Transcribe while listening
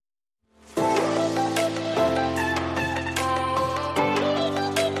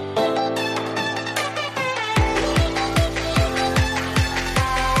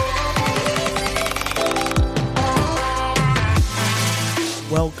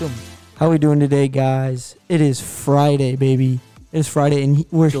Welcome. How we doing today, guys? It is Friday, baby. It is Friday, and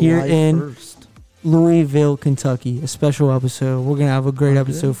we're here in 1st. Louisville, Kentucky. A special episode. We're gonna have a great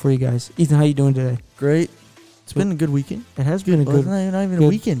episode for you guys. Ethan, how you doing today? Great. It's been a good weekend. It has been a good, not even a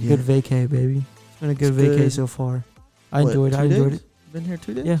weekend yet. good vacay, baby. It's been a good It's vacay good. so far. I enjoyed it. Been here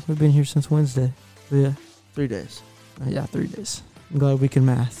 2 days? Yeah, we've been here since Wednesday. Yeah, 3 days. yeah, 3 days. I'm glad we can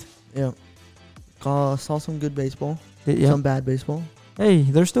math. Yeah. Saw some good baseball. Yeah. Some bad baseball. Hey,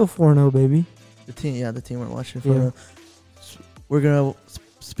 they're still 4-0, baby. The team we're watching. Yeah. We're going to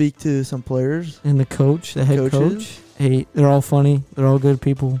speak to some players. And the coach, the head Coaches. coach. Hey, they're all funny. They're all good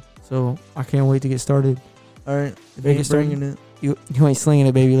people. So I can't wait to get started. All right. If Make you it start. bringing it. You ain't slinging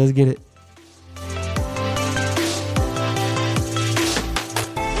it, baby. Let's get it.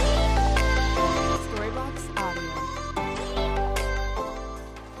 Storybox Audio.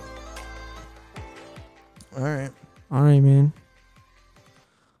 All right. All right, man.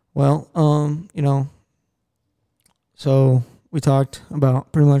 Well, so we talked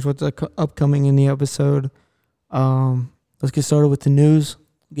about pretty much what's upcoming in the episode. Let's get started with the news.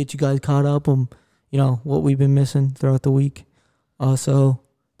 Get you guys caught up on, what we've been missing throughout the week. So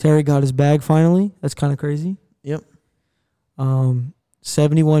Terry got his bag finally. That's kind of crazy. Yep.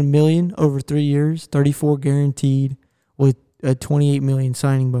 $71 million over 3 years, 34 guaranteed, with a $28 million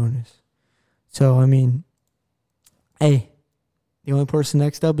signing bonus. So I mean, hey, the only person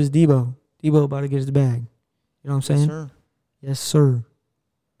next up is Debo. Debo about to get his bag. You know what I'm saying? Yes, sir.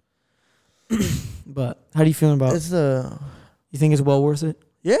 Yes, sir. But how do you feel about? You think it's well worth it?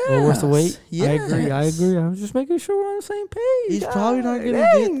 Yeah. Well worth the wait? Yes. I agree. I was just making sure we're on the same page. He's probably not going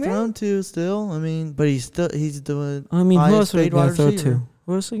to get thrown to still. I mean, but he's doing. I mean, who else are they paid going wide to throw receiver. to?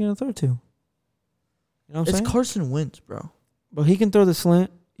 Who else are they going to throw to? You know what I'm It's saying? Carson Wentz, bro. But he can throw the slant.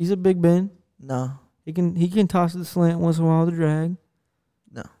 He's a Big Ben. No. He can toss the slant once in a while to drag.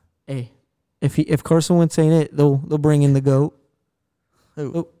 No. Hey, if Carson Wentz ain't it, they'll bring in the GOAT.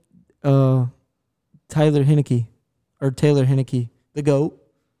 Who? Taylor Heineke, the GOAT.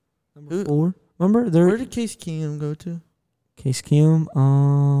 Number 4. Remember? Where did Case Keenum go to? Case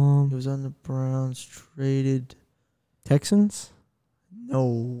Keenum. He was on the Browns, traded. Texans.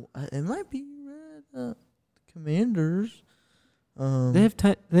 No, it might be Commanders. They have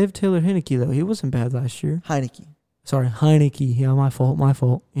Taylor Heineke though. He wasn't bad last year. Heineke. Sorry, Heineke. Yeah, my fault.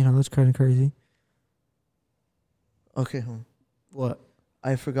 That's kind of crazy. Okay, hold on. What?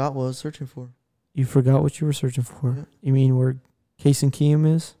 I forgot what I was searching for. You forgot what you were searching for. Yeah. You mean where Case and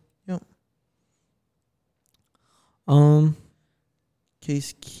Keenum is? Yep.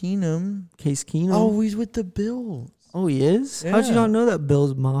 Case Keenum. Oh, he's with the Bills. Oh, he is? Yeah. How'd you not know that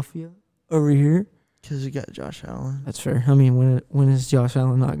Bills Mafia over here? Because we got Josh Allen. That's fair. I mean, when is Josh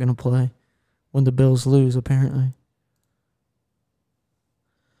Allen not going to play? When the Bills lose, apparently.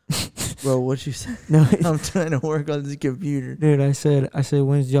 Bro, what you say? No, I'm trying to work on this computer. dude, I said,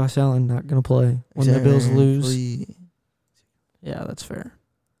 when's Josh Allen not going to play? When the Bills lose? Please. Yeah, that's fair.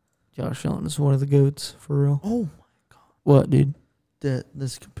 Josh Allen is one of the GOATs, for real. Oh, my God. What, dude?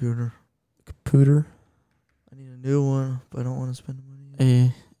 This computer. Computer? I need a new one, but I don't want to spend the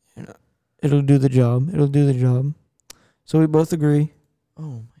money. It'll do the job. So we both agree. Oh, my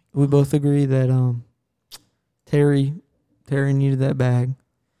God. We both agree that Terry needed that bag.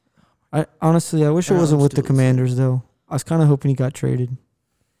 I honestly wish it wasn't with the Commanders though. I was kind of hoping he got traded.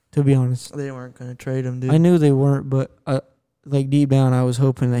 To be honest, They weren't going to trade him, dude. I knew they weren't, but deep down, I was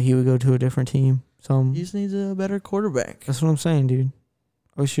hoping that he would go to a different team. He just needs a better quarterback. That's what I'm saying, dude.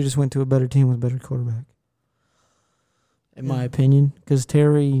 I wish he just went to a better team with a better quarterback. In my opinion, because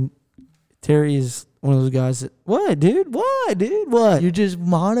Terry is one of those guys that. What, dude? What? You just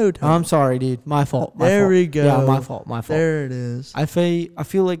monotoned. I'm sorry, dude. My fault. There we go. Yeah, my fault. There it is. I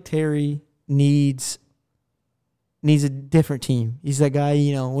feel like Terry needs a different team. He's that guy,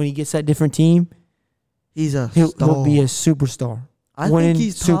 when he gets that different team, He'll be a superstar. I winning think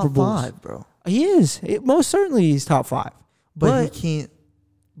he's Super top Bowls. 5, bro. He is. Most certainly he's top 5. But he can't.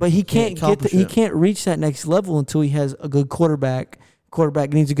 But he can't accomplish he it. can't reach that next level until he has a good quarterback.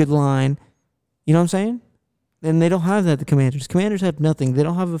 Quarterback needs a good line. You know what I'm saying? And they don't have that, the Commanders. Commanders have nothing. They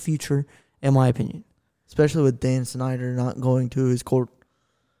don't have a future, in my opinion. Especially with Dan Snyder not going to his court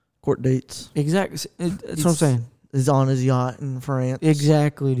dates. Exactly. That's what I'm saying. He's on his yacht in France.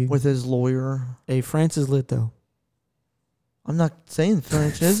 Exactly, dude. With his lawyer. Hey, France is lit, though. I'm not saying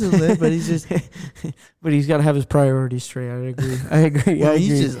French isn't lit, but he's just... But he's got to have his priorities straight. I agree. Well,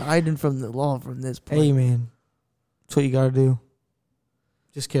 he's just hiding from the law from this point. Hey, man. That's what you got to do.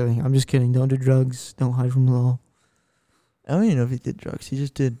 Just kidding. I'm just kidding. Don't do drugs. Don't hide from the law. I don't even know if he did drugs. He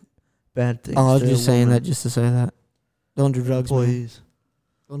just did bad things. Oh, I was just saying that just to say that. Don't do drugs, man. Employees.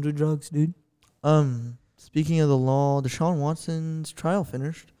 Don't do drugs, dude. Speaking of the law, Deshaun Watson's trial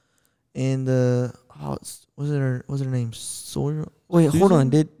finished, and was her name Sawyer? Wait, hold Susan? on.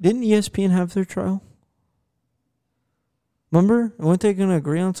 Didn't ESPN have their trial? Remember? Weren't they gonna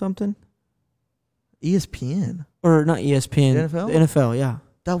agree on something? ESPN. Or not ESPN? The NFL? The NFL, yeah.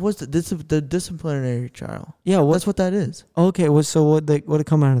 That was the disciplinary trial. Yeah, That's what that is. Okay, so what would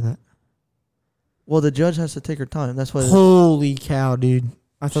come out of that? Well, the judge has to take her time. That's why. Holy cow, dude!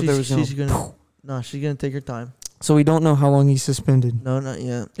 I thought there was she's gonna take her time. So we don't know how long he's suspended. No, not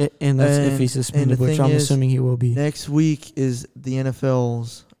yet. And that's if he's suspended, which I'm assuming he will be. Next week is the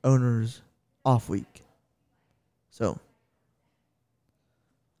NFL's owners' off week. So,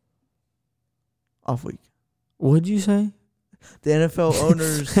 off week. What'd you say? The NFL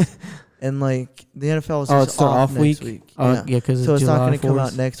owners and the NFL is just it's their off next week. Yeah, because so it's July not going to come 4th.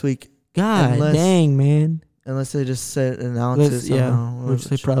 out next week God unless- dang, man. unless they just announce it somehow. Which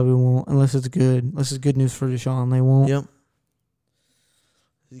they probably won't, unless it's good. Unless it's good news for Deshaun, they won't. Yep.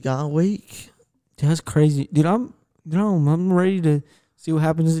 You got a week. Dude, that's crazy, dude. I'm ready to see what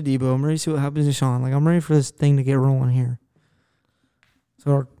happens to Debo. I'm ready to see what happens to Sean. I'm ready for this thing to get rolling here.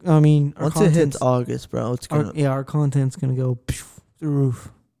 So our Once it hits August, bro, it's gonna. our content's gonna go through the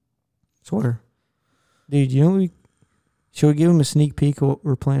roof. Swear, dude. You know should we give him a sneak peek of what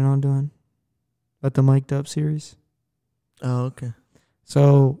we're planning on doing at the Mic'd Up series? Oh, okay.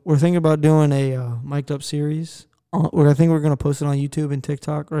 So we're thinking about doing a Mic'd Up series. I think we're gonna post it on YouTube and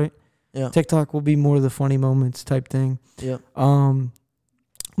TikTok, right? Yeah. TikTok will be more of the funny moments type thing. Yep.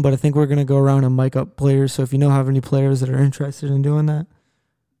 But I think we're gonna go around and mic up players. So if you have any players that are interested in doing that,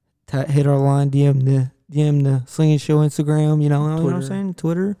 hit our line, DM the Slinging Show Instagram. You know what I'm saying?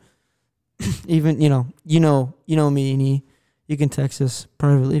 Twitter. Even you know me and you can text us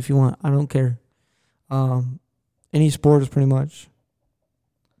privately if you want. I don't care. Any sport is pretty much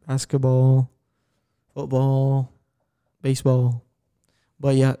basketball, football, baseball.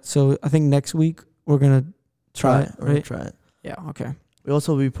 But yeah, so I think next week we're gonna try it. We're gonna Right? try it. Yeah. Okay. We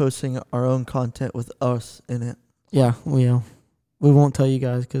also will be posting our own content with us in it. Yeah. We won't tell you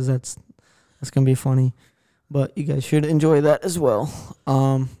guys because that's gonna be funny. But you guys should enjoy that as well.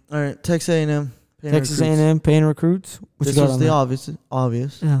 All right, Texas A&M. Texas A&M paying recruits. This was the obvious.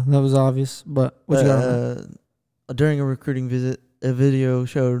 Yeah, that was obvious. But what you got on that? During a recruiting visit, a video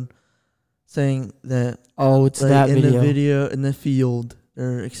showed saying that It's that in video. the video in the field,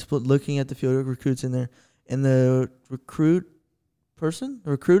 they're looking at the field of recruits in there, and the recruiter,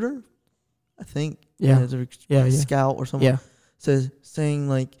 I think, scout or something, saying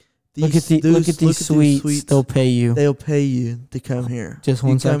look at these suites. They'll pay you. They'll pay you to come here. Just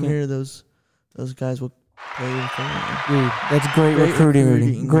one second. Come here, those guys will pay you to come here. Dude, that's great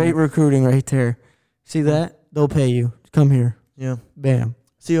recruiting. Great recruiting right there. See that? They'll pay you. Come here. Yeah. Bam.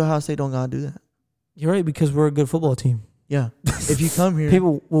 See, Ohio State don't gotta do that. You're right, because we're a good football team. Yeah. If you come here,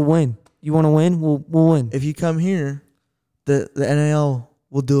 people will win. You want to win? We'll win. If you come here, the NIL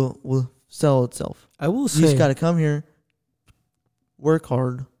will sell itself. I will say, you just gotta come here, work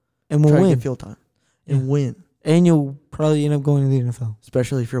hard, and we'll try win. to get field time, and win. And you'll probably end up going to the NFL,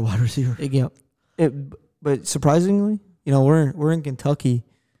 especially if you're a wide receiver. But surprisingly, we're in Kentucky,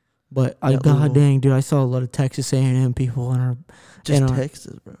 but God dang, dude, I saw a lot of Texas A&M people in our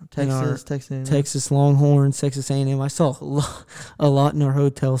Texas, bro. Texas Longhorns, Texas A&M. I saw a lot in our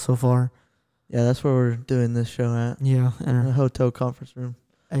hotel so far. Yeah, that's where we're doing this show at. Yeah, in a hotel conference room.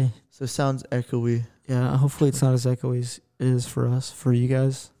 Hey. So it sounds echoey. Yeah, hopefully it's not as echoey as it is for us, for you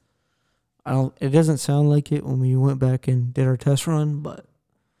guys. It doesn't sound like it when we went back and did our test run, but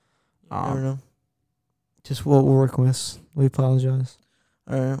I don't know. Just what we're working with. We apologize.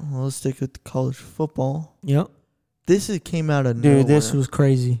 All right, well, let's stick with college football. Yep. Came out of nowhere. Dude, this was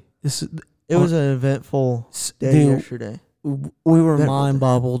crazy. It was an eventful day yesterday. We were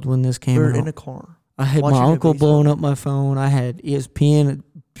mind-bobbled when this came out. We were in a car. I had my uncle blowing up my phone. I had ESPN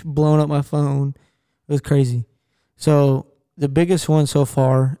blowing up my phone. It was crazy. So the biggest one so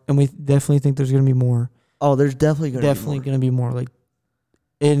far, and we definitely think there's going to be more. Oh, there's definitely going to be more.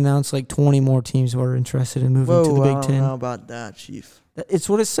 It announced 20 more teams who are interested in moving to the Big Ten. I don't know about that, Chief. It's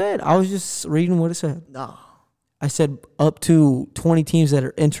what it said. I was just reading what it said. No. I said up to 20 teams that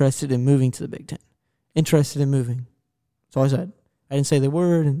are interested in moving to the Big Ten. Interested in moving. That's all I said. I didn't say the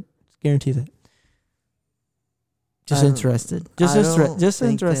word and guarantee that. Just interested. Just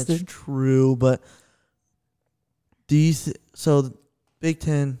interested. That's true, but so the Big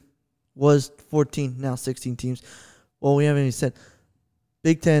Ten was 14, now 16 teams. Well, we haven't even said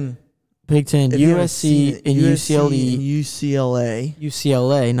Big Ten, USC and UCLA. UCLA.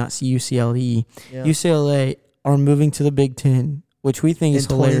 UCLA, not UCLE. Yeah. UCLA are moving to the Big Ten which we think in is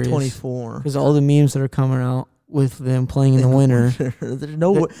hilarious 2024. because all the memes that are coming out with them playing in the winter, There's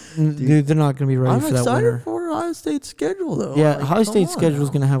no way. dude, they're not going to be ready I'm for that excited winter. for Ohio State's schedule, though. Yeah, Like, Ohio come State's on schedule is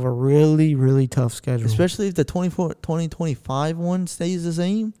now. going to have a really, really tough schedule. Especially if the 2025 one stays the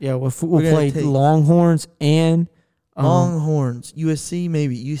same. Yeah, we'll We're gonna play take Longhorns and Longhorns, USC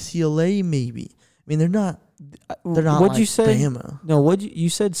maybe, UCLA maybe. I mean, they're not What'd like you say? Bama. No, you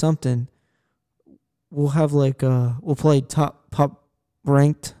said something. We'll have we'll play top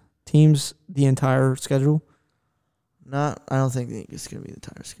ranked teams the entire schedule. I don't think it's going to be the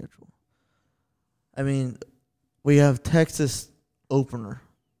entire schedule. I mean, we have Texas opener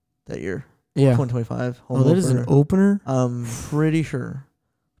that year. Yeah. 2025 home Oh, that is an opener? I'm pretty sure.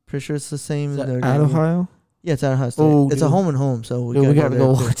 Pretty sure it's the same. Is as that Notre at Dame. Ohio? Yeah, it's at Ohio State. Oh, it's a dude. home and home, so we Dude, got to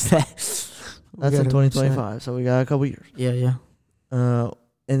go go watch that. That's in 2025, so we got a couple years. Yeah. And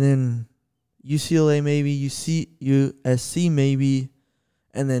then UCLA maybe, USC maybe,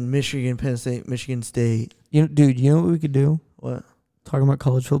 and then Michigan, Penn State, Michigan State. You know what we could do? What? Talking about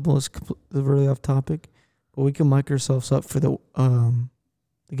college football is really off topic, but we can mic ourselves up for the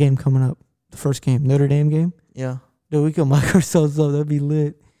game coming up, the first game, Notre Dame game. Yeah. Dude, we can mic ourselves up. That'd be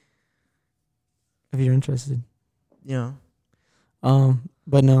lit. If you're interested. Yeah.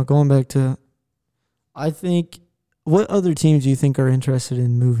 But no, going back to, I think, what other teams do you think are interested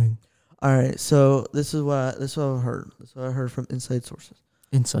in moving? All right, so this is what I've heard. This is what I heard from inside sources.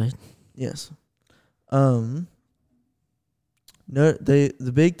 Inside. Yes. The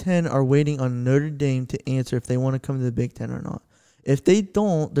Big Ten are waiting on Notre Dame to answer if they want to come to the Big Ten or not. If they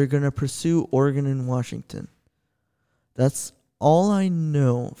don't, they're going to pursue Oregon and Washington. That's all I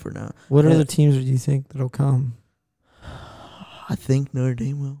know for now. What other teams do you think that'll come? I think Notre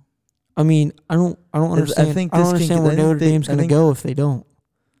Dame will. I mean, I don't understand. I don't understand where Notre Dame's going to go if they don't.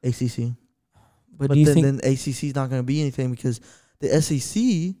 ACC. But do you think then ACC is not going to be anything because the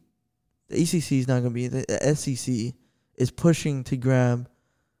SEC, the ACC is not going to be. The SEC is pushing to grab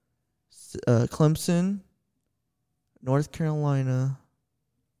Clemson, North Carolina,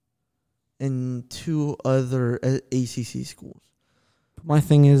 and 2 other ACC schools. my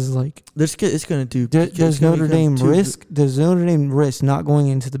thing is it's going to do. Does Notre Dame risk not going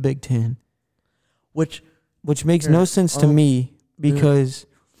into the Big Ten? Which makes no sense to me because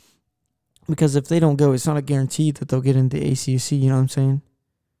if they don't go, it's not a guarantee that they'll get into the ACC. You know what I'm saying?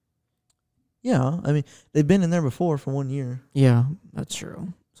 Yeah, I mean they've been in there before for 1 year. Yeah, that's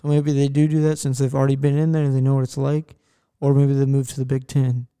true. So maybe they do that since they've already been in there and they know what it's like, or maybe they move to the Big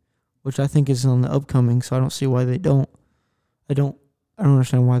Ten, which I think is on the upcoming. So I don't see why they don't. I don't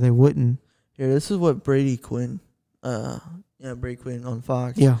understand why they wouldn't. Here, this is what Brady Quinn, Brady Quinn on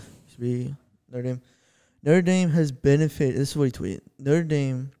Fox. Yeah, used to be Notre Dame. Notre Dame has benefited. This is what he tweeted. Notre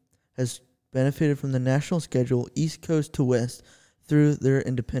Dame has benefited from the national schedule, East Coast to West, through their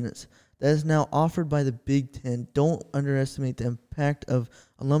independence. That is now offered by the Big Ten. Don't underestimate the impact of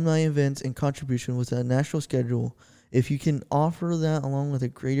alumni events and contribution with a national schedule if you can offer that along with a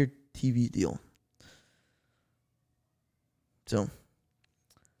greater TV deal. So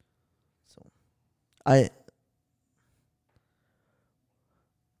that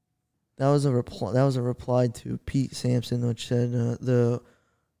was a reply to Pete Sampson, which said the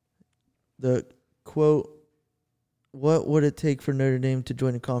quote, "What would it take for Notre Dame to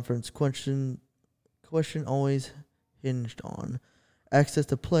join a conference?" Question always hinged on access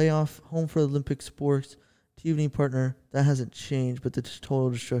to playoff, home for Olympic sports, TV partner. That hasn't changed, but the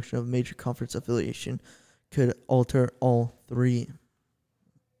total destruction of major conference affiliation could alter all three.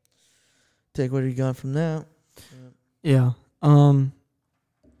 Take what you got from that. Yeah.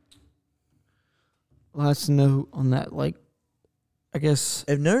 Last note on that, I guess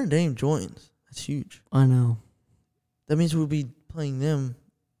If Notre Dame joins, that's huge. I know, That means we'll be playing them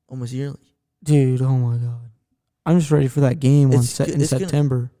almost yearly. dude. Oh my god, I'm just ready for that game in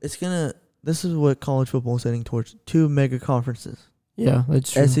September. This is what college football is heading towards. 2 mega conferences. Yeah,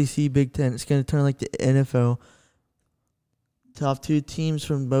 that's true. SEC, Big Ten. It's going to turn like the NFL. Top 2 teams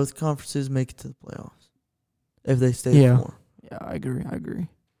from both conferences make it to the playoffs. If they stay 4. Yeah, I agree.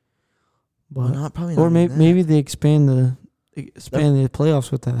 But But probably or not maybe they expand the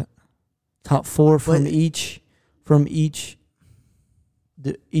playoffs with that. Top 4 from each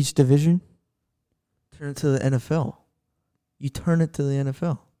division. Turn it to the NFL. You turn it to the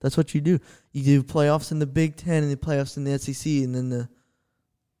NFL. That's what you do. You do playoffs in the Big Ten and the playoffs in the SEC, and then the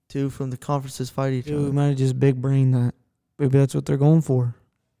 2 from the conferences fight each Dude, other. we might have just big brain that. Maybe that's what they're going for.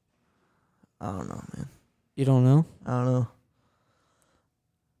 I don't know, man. You don't know? I don't know.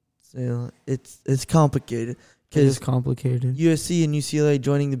 So it's complicated. It is complicated. USC and UCLA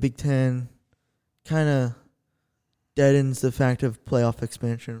joining the Big Ten kind of deadens the fact of playoff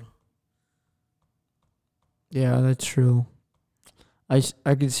expansion. Yeah, that's true. I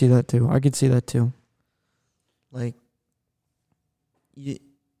could see that too. Like,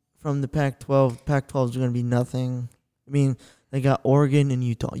 from the Pac-12, Pac-12 is going to be nothing. I mean, they got Oregon and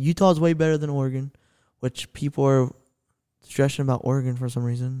Utah. Utah's way better than Oregon, which people are stressing about Oregon for some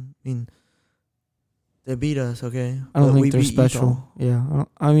reason. I mean, they beat us, okay? I don't But we think they're beat special. Utah. Yeah,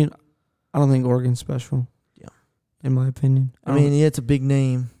 I don't think Oregon's special. Yeah. In my opinion. I mean, yeah, it's a big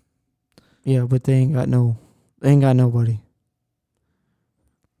name. Yeah, but they ain't got nobody.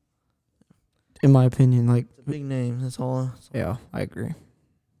 In my opinion, like It's a big name. That's all. yeah, I agree.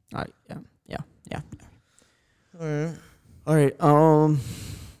 Yeah. All right. All right.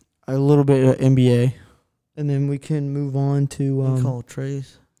 A little bit of NBA, and then we can move on to We can call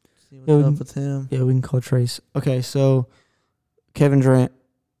Trace. See what's yeah, up with him. yeah, we can call Trace. Okay, so Kevin Durant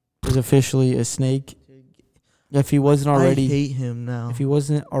is officially a snake. If he wasn't already, I hate him now. if he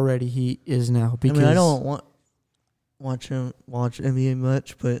wasn't already, he is now. Because I don't watch NBA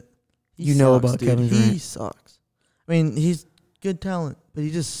much, but he know sucks, about dude. Kevin Durant. He sucks. I mean, he's good talent, but he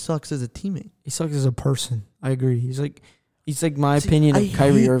just sucks as a teammate. he sucks as a person. I agree. He's like my See, opinion I of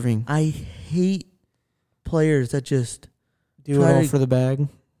Kyrie hate- Irving. I hate players that just Do it try all to- for the bag.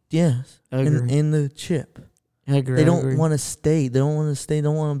 yes, I agree. in the chip. I agree. They I don't agree. want to stay. They don't want to stay. They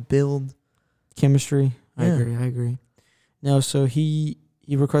don't want to build. Chemistry. I Yeah. agree. No, so he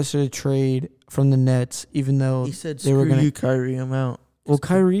requested a trade from the Nets, even though He said, they were "Screw gonna. you, Kyrie. I'm out." Well,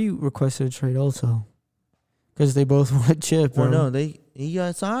 Kyrie requested a trade also, because they both want a chip. Well, bro. no, he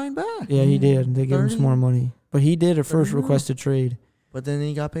got signed back. Yeah, he did. They gave him 30. some more money, but he did at first 30 request a trade. But then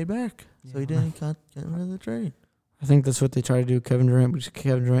he got paid back, so he Yeah. didn't got rid of the trade. I think that's what they try to do with Kevin Durant, because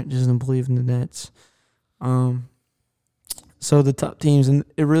Kevin Durant doesn't believe in the Nets. So the top teams, and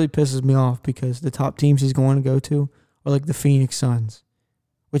it really pisses me off because the top teams he's going to go to are like the Phoenix Suns,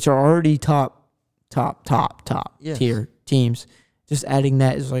 which are already top Yes. tier teams. Just adding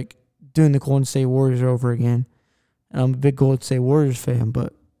that is like doing the Golden State Warriors over again. And I'm a big Golden State Warriors fan,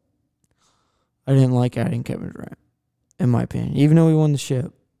 but I didn't like adding Kevin Durant, in my opinion. Even though he won the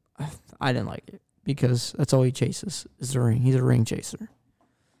ship, I didn't like it because that's all he chases is the ring. He's a ring chaser.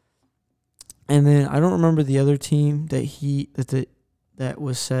 And then I don't remember the other team that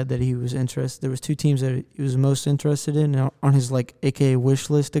was said that he was interested. There was two teams that he was most interested in on his like AKA wish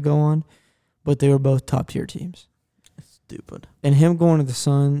list to go on, but they were both top tier teams. Stupid. And him going to the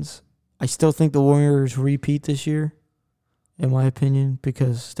Suns, I still think the Warriors repeat this year, in my opinion,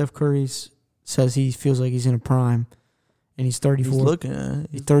 because Steph Curry says he feels like he's in a prime, and he's 34. He's looking at it.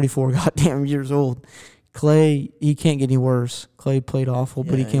 He's 34 goddamn years old. Clay, he can't get any worse. Clay played awful,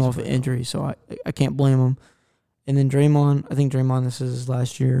 but he Yeah, came he's off an played injury, so I can't blame him. And then Draymond, I think Draymond, this is his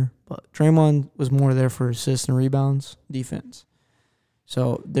last year, but Draymond was more there for assists and rebounds, defense.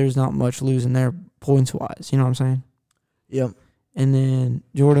 So there's not much losing there points-wise, you know what I'm saying? Yep. And then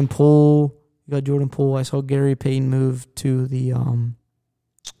Jordan Poole, you got Jordan Poole. I saw Gary Payton move to the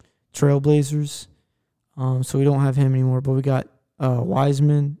Trailblazers, so we don't have him anymore. But we got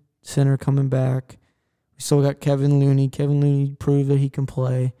Wiseman, center, coming back. We still got Kevin Looney. Kevin Looney proved that he can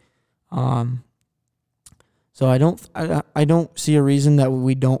play. So I don't see a reason that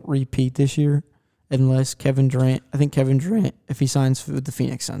we don't repeat this year, unless Kevin Durant. I think Kevin Durant, if he signs with the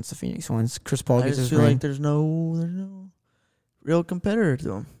Phoenix Suns, the Phoenix wins. Chris Paul I gets just his feel ring. like there's no real competitor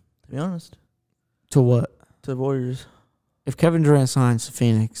to him, to be honest. To what? To the Warriors If Kevin Durant signs to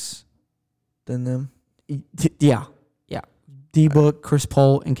Phoenix, than them. yeah. D-Book, Chris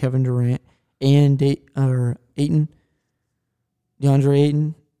Paul, and Kevin Durant, and Ayton, DeAndre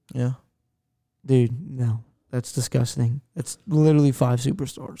Ayton. Yeah. Dude, no. That's disgusting. That's literally 5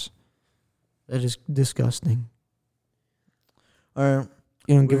 superstars. That is disgusting. All right.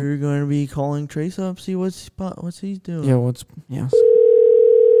 You don't give. We're going to be calling Trace up, see what's he's doing. Yeah.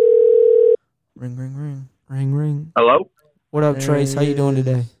 Ring, ring, ring. Ring, ring. Hello? What up, There Trace? How he you doing is.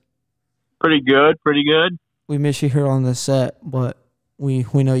 today? Pretty good. We miss you here on the set, but we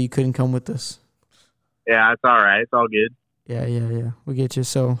know you couldn't come with us. Yeah, it's all right. It's all good. Yeah. We get you.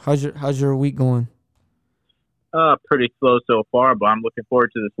 So, how's your week going? Pretty slow so far, but I'm looking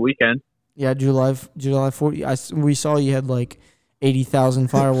forward to this weekend. Yeah, July 4th. We saw you had like 80,000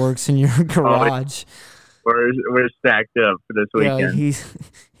 fireworks in your garage. We're stacked up for this weekend. Yeah,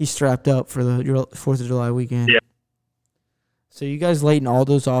 he's strapped up for the 4th of July weekend. Yeah. So you guys lighting all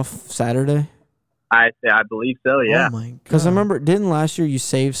those off Saturday? I believe so. Yeah. Oh, my God. Because I remember, didn't last year you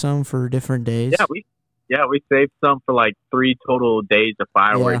save some for different days? Yeah, we saved some for like 3 total days of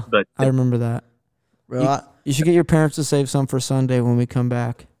fireworks. Yeah, But I remember that. Bro, You should get your parents to save some for Sunday when we come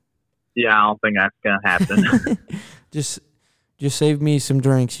back. yeah, I don't think that's gonna happen. just save me some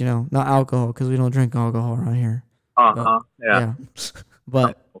drinks, not alcohol because we don't drink alcohol around here. Yeah.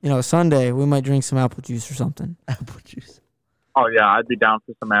 But, Sunday we might drink some apple juice or something. Apple juice. Oh yeah, I'd be down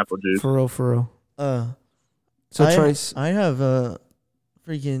for some apple juice. For real. So I, Trace, I have a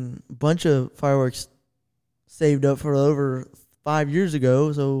freaking bunch of fireworks saved up for over 5 years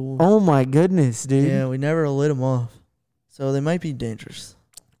ago. So oh my goodness, dude. yeah, we never lit them off. So they might be dangerous.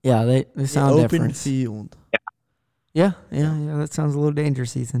 Yeah, they sound open different. field. Yeah. That sounds a little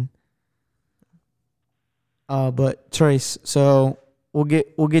dangerous, Ethan. But Trace, so we'll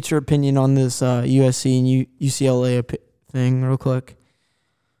get your opinion on this USC and UCLA thing real quick.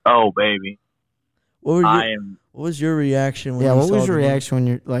 Oh baby, What was your reaction when you what saw was your the game?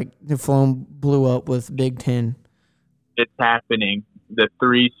 reaction when the phone blew up with Big Ten? It's happening. The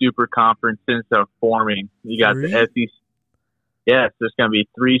 3 super conferences are forming. You got 3? the SEC. Yes, there's going to be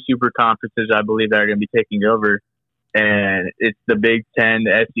 3 super conferences, I believe, that are going to be taking over. And it's the Big Ten,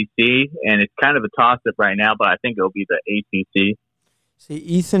 the SEC, and it's kind of a toss-up right now, but I think it'll be the ACC. See,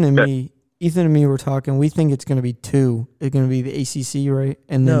 Ethan and me were talking. We think it's going to be 2. It's going to be the ACC, right?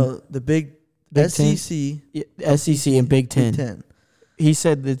 And then No, the Big SEC. SEC and Big Ten. Big Ten. He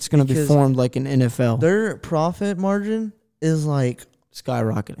said that it's going to be Because formed like an NFL. Their profit margin is like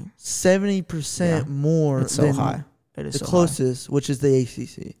Skyrocketing. 70% more It's so than high. It is the so closest, which is the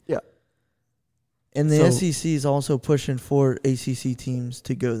ACC. Yeah. And the So- SEC is also pushing for ACC teams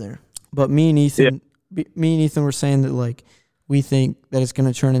to go there. But me and Ethan were saying that we think that it's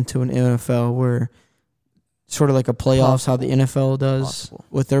going to turn into an NFL where sort of like a playoffs, how the NFL does Possible.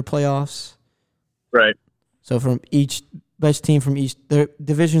 with their playoffs. Right. So from each best team from each their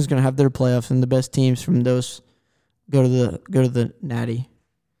division is going to have their playoffs, and the best teams from those go to the Natty.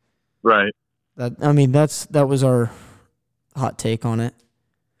 Right. That was our hot take on it.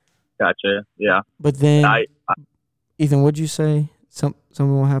 Gotcha. Yeah. But then, I Ethan, what'd you say? Something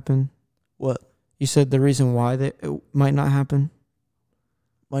will happen. What? You said the reason why that it might not happen.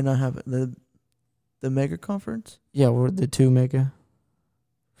 Might not happen. The mega conference? Yeah, we're the 2 mega.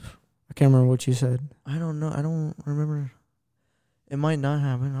 I can't remember what you said. I don't know. I don't remember. It might not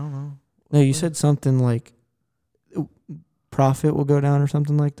happen. I don't know. No, you said something like profit will go down or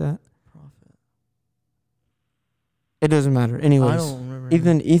something like that. Profit. It doesn't matter. Anyways, I don't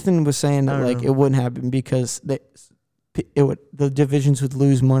remember. Ethan was saying I that don't know. it wouldn't happen because the divisions would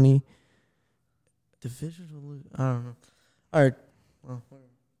lose money. Divisions will lose. I don't know. All right. Well,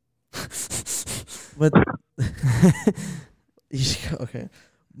 but okay.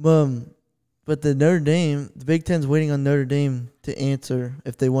 But the Notre Dame, the Big Ten's waiting on Notre Dame to answer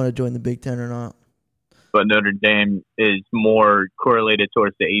if they want to join the Big Ten or not. but Notre Dame is more correlated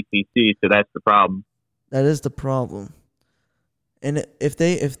towards the ACC, so that's the problem. That is the problem. And if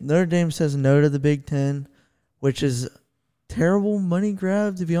Notre Dame says no to the Big Ten, which is terrible money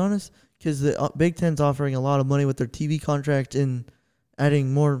grab, to be honest, because the Big Ten's offering a lot of money with their TV contract and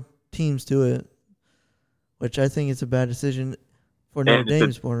adding more teams to it, which I think is a bad decision for Notre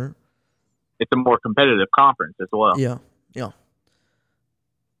Dame's part. It's a more competitive conference as well. Yeah.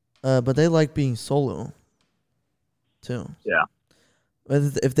 But they like being solo, too. Yeah. But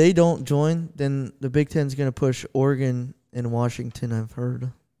if they don't join, then the Big Ten's going to push Oregon and Washington, I've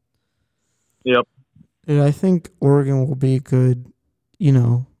heard. Yep. Dude, I think Oregon will be good,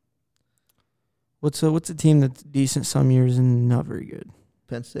 what's a team that's decent some years and not very good?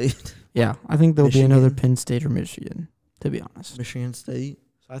 Penn State. Yeah, I think there'll Michigan. be another Penn State or Michigan, to be honest. Michigan State.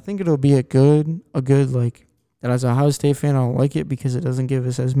 So I think it'll be a good like that. As a Ohio State fan, I don't like it because it doesn't give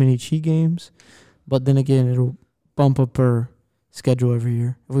us as many cheat games. But then again, it'll bump up our schedule every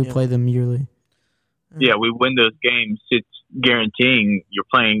year if we play them yearly. Yeah, we win those games. It's guaranteeing you're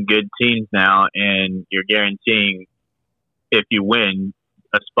playing good teams now, and you're guaranteeing if you win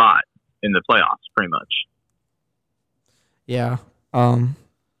a spot in the playoffs, pretty much. Yeah.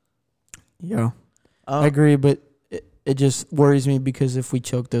 Yeah. I agree, but it just worries me because if we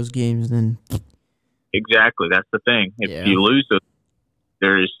choke those games, then Exactly, that's the thing. If you lose those,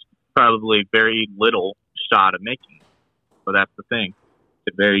 there's probably very little shot of making it. So that's the thing.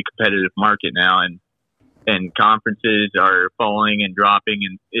 It's a very competitive market now, and conferences are falling and dropping,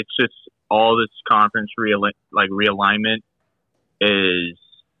 and it's just all this conference realignment is,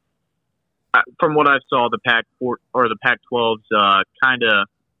 from what I saw, the Pac-4 or the Pac-12's kind of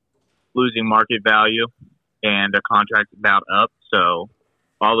losing market value, and their contract's about up. So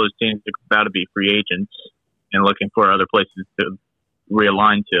all those teams are about to be free agents and looking for other places to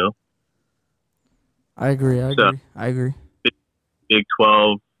realign to. I agree. Big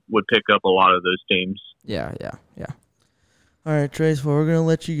 12 would pick up a lot of those teams. Yeah. All right, Trace. Well, we're gonna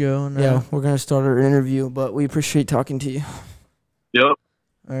let you go. Now. Yeah, we're gonna start our interview, but we appreciate talking to you. Yep. All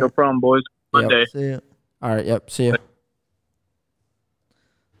No right. problem, boys. Monday. Yep. See ya. All right. Yep. See you.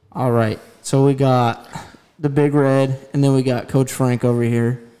 All right. So we got the Big Red, and then we got Coach Frank over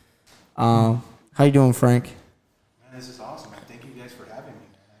here. How you doing, Frank? Man, this is awesome, man. Thank you guys for having me,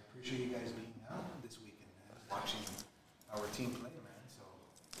 man. I appreciate you guys being out this weekend, man, watching our team play, man. So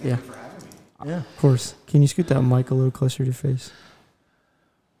thank you for having me. Yeah. Of course. Can you scoot that mic a little closer to your face?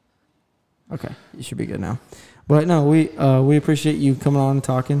 Okay, you should be good now. But no, we appreciate you coming on and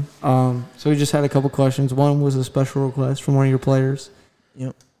talking. So we just had a couple questions. One was a special request from one of your players.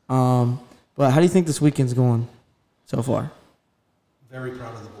 Yep. But how do you think this weekend's going so far? Very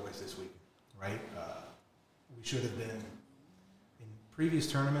proud of the boys this week, right? We should have been in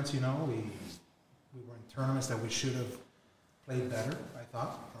previous tournaments. You know, we were in tournaments that we should have played better. I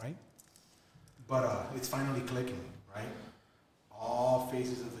thought, right? But it's finally clicking, right? All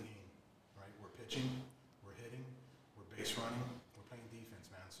phases of the game, right? We're pitching, we're hitting, we're base running, we're playing defense,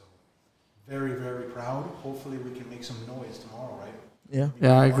 man. So very, very proud. Hopefully, we can make some noise tomorrow, right? Yeah.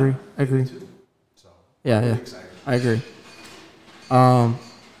 Yeah, I agree. I agree. So Yeah, really yeah. excited. I agree.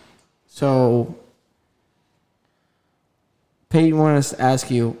 So Peyton wanted us to ask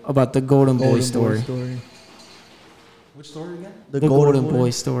you about the Golden Boy story. Which story again? The Golden Boy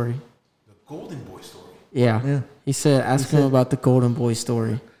story. The Golden Boy story. Yeah. Yeah. He said, ask him about the Golden Boy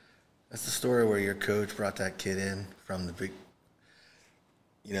story. That's the story where your coach brought that kid in from the big.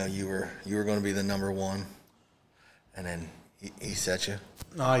 You know, you were going to be the number one, and then he set you.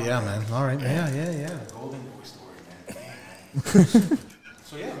 Oh yeah, man. All right. Yeah. Golden Boy story, man.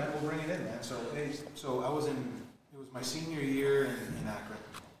 So yeah, man, we'll bring it in, man. So so I was in. It was my senior year in Akron.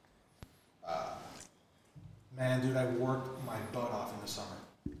 Man, dude, I worked my butt off in the summer.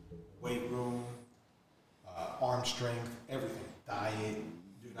 Weight room, arm strength, everything, diet.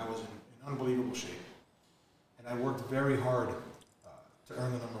 Dude, I was in unbelievable shape, and I worked very hard to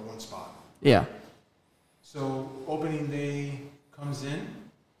earn the number one spot. Yeah. So opening day comes in.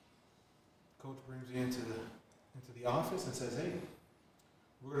 Coach brings me into the office and says, "Hey,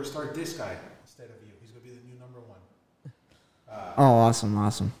 we're going to start this guy instead of you. He's going to be the new number one." Oh, awesome.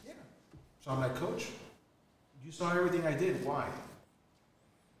 Yeah. So I'm like, "Coach, you saw everything I did. Why?"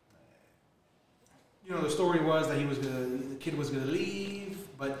 You know, the story was that the kid was going to leave,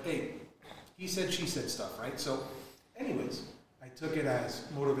 but hey, he said, she said stuff, right? So, anyways, I took it as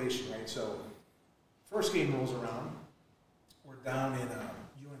motivation, right? So, first game rolls around. We're down in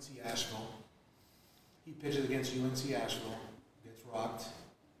UNC Asheville. He pitches against UNC Asheville, gets rocked.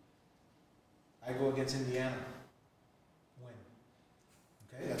 I go against Indiana, win.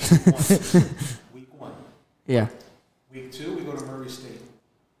 Okay, that's week 1. Week 1. Yeah. Week 2, we go to Murray State.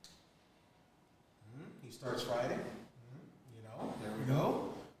 He starts Friday. You know, there we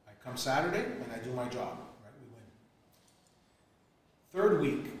go. I come Saturday and I do my job. Right, we win. Third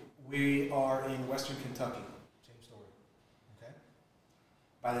week, we are in Western Kentucky. Same story. Okay.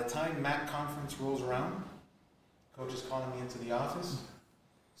 By the time MAC conference rolls around, coach is calling me into the office,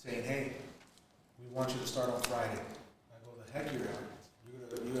 saying, "Hey, we want you to start on Friday." I go, "The heck you're out.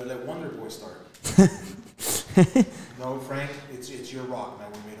 You're gonna let Wonder Boy start." No, Frank, it's your rock,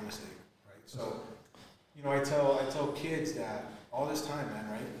 man. We made a mistake, right? So, you know, I tell kids that all this time, man,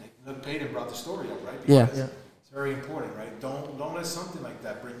 right? Like, look, Peyton brought the story up, right? Because Yeah. it's very important, right? Don't let something like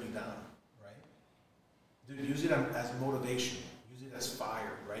that bring you down, right? Dude, use it as motivation. Use it as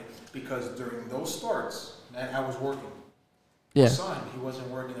fire, right? Because during those starts, man, I was working. Yeah. My son, he wasn't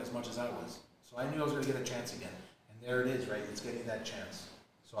working as much as I was. So I knew I was going to get a chance again. And there it is, right? It's getting that chance.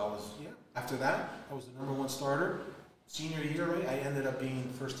 So I was, after that, I was the number one starter. Senior year, right? I ended up being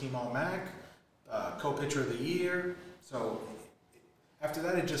first team All-MAC, co-pitcher of the year. So after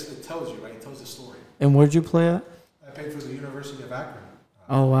that, it tells you, right? It tells the story. And where'd you play at? I played for the University of Akron.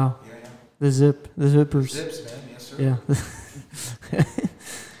 Oh, wow. Yeah. The Zippers. Zips, man. Yes, sir. Yeah. Did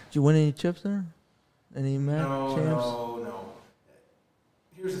you win any chips there? Any MAC champs? No.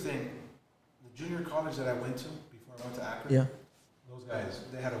 Here's the thing. The junior college that I went to before I went to Akron, Yeah. those guys,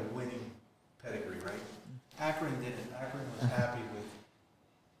 they had a winning pedigree, right? Akron didn't. Akron was happy with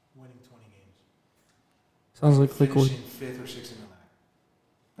winning 20 games. Sounds like liquid. Finishing 5th or 6th in the MAC.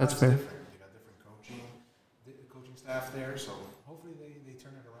 That's fair. Different. They got different coaching staff there, so hopefully they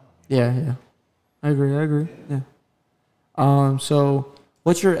turn it around. Yeah. I agree. Yeah. So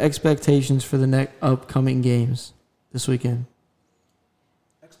what's your expectations for the next upcoming games this weekend?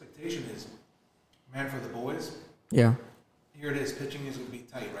 Expectation is, man, for the boys, Yeah. here it is. Pitching is going to be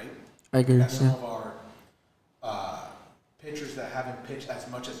tight, right? I agree. We got some Yeah. of our pitchers that haven't pitched as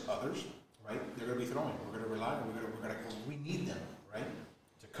much as others, right? right? They're going to be throwing. We're going to rely. We need them, right,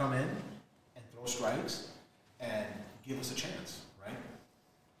 to come in and throw strikes and give us a chance, right?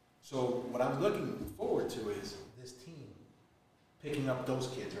 So what I'm looking forward to is this team picking up those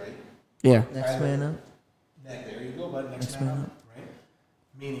kids, right? Yeah. Next man up. There you go, bud. Next man up, right?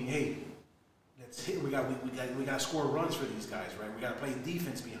 Meaning, hey, let's hit. We got to score runs for these guys, right? We got to play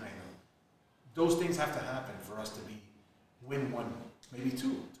defense behind them. Those things have to happen for us to win one, maybe two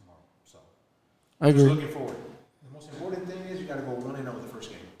tomorrow. So I agree. just looking forward. The most important thing is you got to go 1-0 the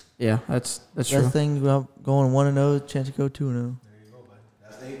first game. Yeah, that's true. Best thing about going 1-0, chance to go 2-0. There you go, bud.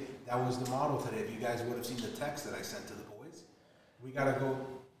 That was the model today. If you guys would have seen the text that I sent to the boys, we got to go.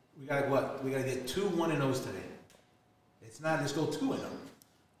 We got to what? We got to get 2 1-0s today. It's not let's go 2-0.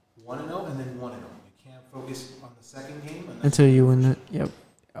 1-0 and then 1-0. You can't focus on the second game until you win it. Yep.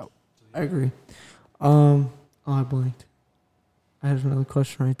 I agree. I blanked. I had another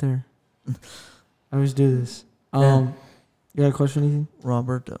question right there. I always do this. You got a question, Ethan?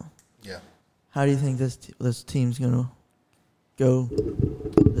 Roberto. Yeah. How do you think this team's gonna go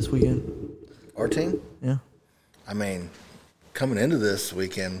this weekend? Our team? Yeah. I mean, coming into this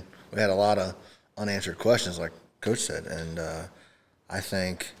weekend, we had a lot of unanswered questions, like Coach said, and I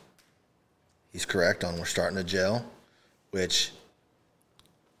think he's correct on we're starting to gel, which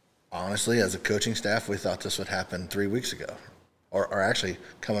honestly, as a coaching staff, we thought this would happen 3 weeks ago, or actually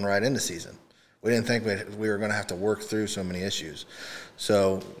coming right into season. We didn't think we were going to have to work through so many issues.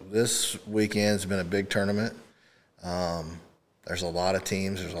 So this weekend's been a big tournament. There's a lot of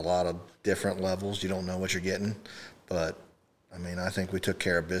teams. There's a lot of different levels. You don't know what you're getting. But, I mean, I think we took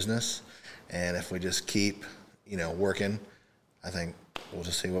care of business. And if we just keep, working, I think we'll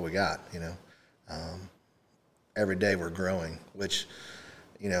just see what we got, Every day we're growing, which,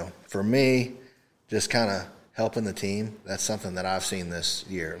 for me, just kind of helping the team, that's something that I've seen this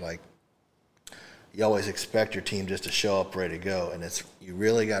year. Like, you always expect your team just to show up ready to go, and you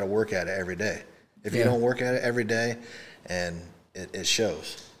really got to work at it every day. If you don't work at it every day, and it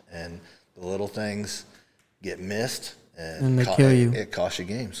shows, and the little things get missed, and they kill you. It costs you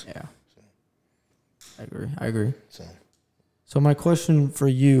games. Yeah, I agree. So my question for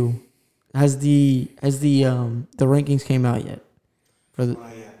you: has the rankings came out yet? Not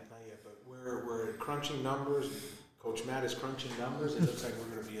yet, but we're crunching numbers. Coach Matt is crunching numbers. It looks like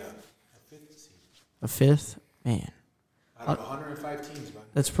we're going to be a 5th seed. A 5th? Man. Out of 105 teams, man.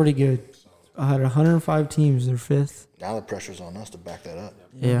 That's pretty good. Out of 105 teams, they're 5th. now the pressure's on us to back that up.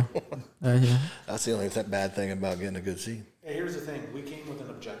 Yeah. Yeah. That's the only bad thing about getting a good seed. Hey, here's the thing. We came with an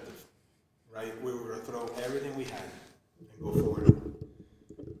objective, right? We were going to throw everything we had and go forward,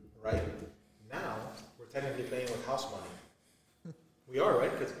 right? Now, we're technically playing with house money. We are,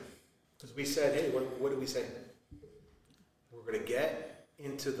 right? Because we said, hey, what did we say? We're going to get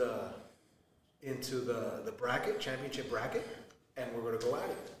into the bracket, championship bracket, and we're going to go at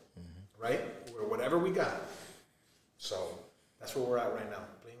it, right? Or whatever we got. So that's where we're at right now,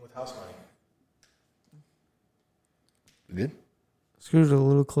 playing with house money. Good? Scoot it a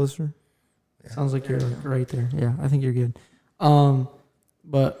little closer. Yeah. Sounds like you're right there. Yeah, I think you're good.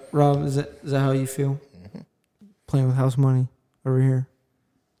 But Rob, is that how you feel? Mm-hmm. Playing with house money over here.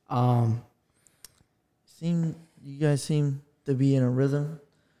 You guys seem to be in a rhythm.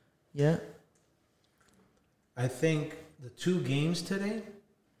 Yeah. I think the 2 games today,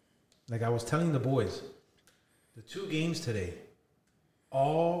 like I was telling the boys, the 2 games today,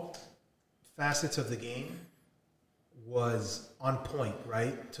 all facets of the game was on point,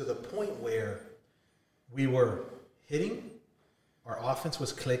 right? To the point where we were hitting, our offense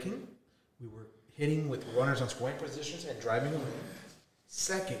was clicking, we were hitting with runners on scoring positions and driving them in.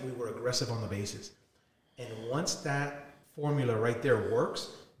 Second, we were aggressive on the bases. And once that formula right there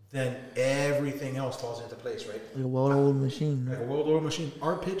works, then everything else falls into place, right? Like a well-oiled machine. Like a well-oiled machine.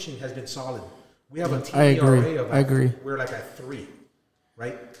 Our pitching has been solid. We have a team I agree. ERA of I agree. We're like at 3,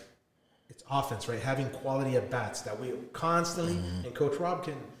 right? It's offense, right? Having quality at bats that we constantly, and Coach Rob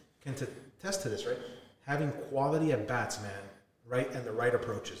can attest to this, right? Having quality at bats, man, right, and the right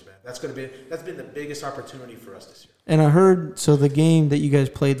approaches, man. That's been the biggest opportunity for us this year. And I heard, so the game that you guys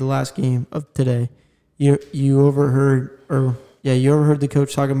played, the last game of today, you overheard the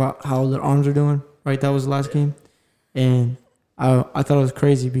coach talking about how their arms are doing, right? That was the last game. And I thought it was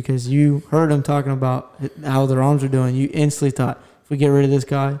crazy because you heard him talking about how their arms are doing. You instantly thought, if we get rid of this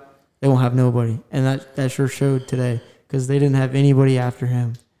guy, they won't have nobody. And that sure showed today because they didn't have anybody after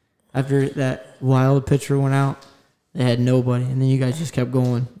him. After that wild pitcher went out, they had nobody. And then you guys just kept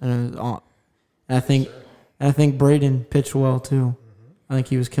going. And it was on. And I think Braden pitched well too. I think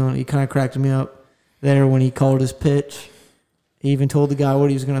he was killing it. He kind of cracked me up there when he called his pitch. he even told the guy what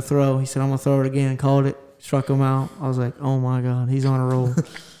he was going to throw. He said, I'm going to throw it again, called it, struck him out. I was like, oh, my God, he's on a roll.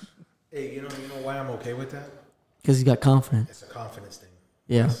 Hey, you know why I'm okay with that? Because he's got confidence. It's a confidence thing.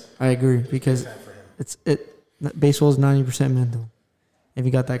 Yeah, Yes. I agree. Because Big time for him. baseball's 90% mental. If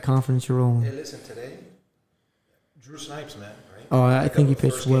you got that confidence, you're rolling. Hey, listen, today, Drew Snipes, man, right? Oh, I Picked think up he the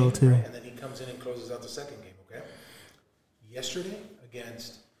pitched first well, game, too. right? And then he comes in and closes out the second game, okay? Yesterday,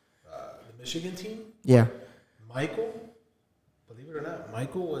 against the Michigan team, Yeah. Michael, believe it or not,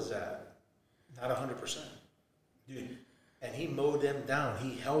 Michael was at not 100%. Dude, and he mowed them down.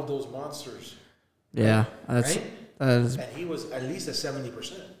 He held those monsters. Yeah, that is, And he was at least at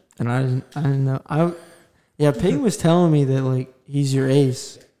 70%. and I didn't know. Peyton was telling me that like he's your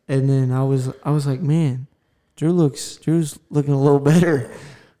ace, and then I was like, man, Drew's looking a little better.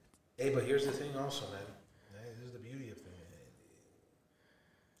 Hey, but here's the thing also, man. This is the beauty of things.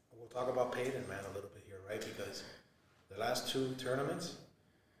 We'll talk about Peyton, man, a little bit here, right? Because the last two tournaments,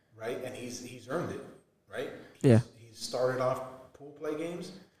 right, and he's earned it, right? He's started off pool play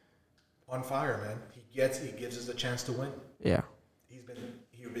games on fire, man. He gives us a chance to win. Yeah.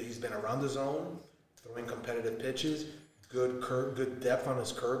 He's been around the zone, throwing competitive pitches, good depth on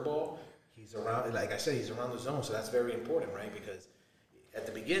his curveball. He's around, like I said, he's around the zone, so that's very important, right? Because at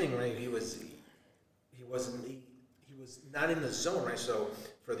the beginning, right, he was not in the zone, right? So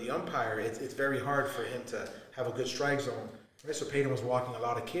for the umpire, it's very hard for him to have a good strike zone, right? So Peyton was walking a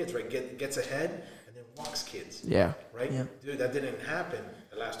lot of kids, right? Gets ahead and then walks kids, Yeah. right? Yeah. Dude, that didn't happen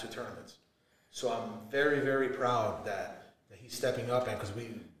the last two tournaments. So I'm very, very proud that he's stepping up, and because we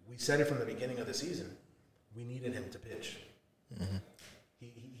said it from the beginning of the season, we needed him to pitch. Mm-hmm.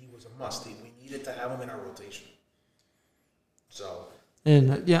 He was a must. We needed to have him in our rotation. So.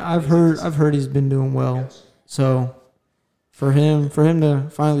 And I've heard he's been doing well. Yes. So for him to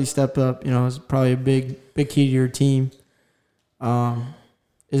finally step up, is probably a big key to your team.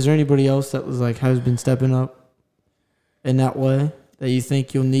 Is there anybody else that was like has been stepping up in that way that you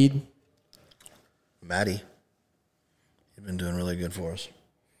think you'll need? Matty. He's been doing really good for us.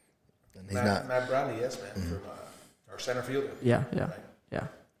 And he's Matt Bradley, yes, man, from our center fielder. Yeah. Right?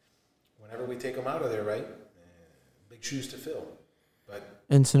 Whenever we take him out of there, right, big shoes to fill. But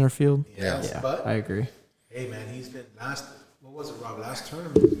In center field? yes, Yeah, but I agree. hey, man, he's been last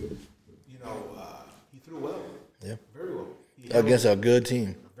tournament, he threw well. Yeah. Very well. against a good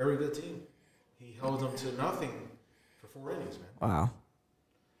team. A very good team. He held them to nothing for 4 innings, man. Wow.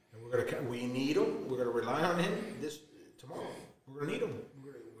 And we need him. We're gonna rely on him tomorrow. We're gonna need him.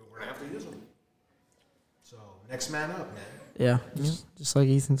 We're gonna have to use him. So next man up, man. Yeah, just like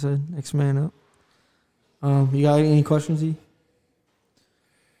Ethan said, next man up. You got any questions, E?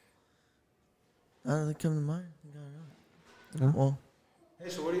 Not really come to mind. No? Well, Hey,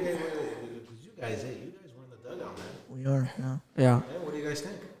 so what do you guys? You guys were in the dugout, man. we are now. Yeah. Hey, what do you guys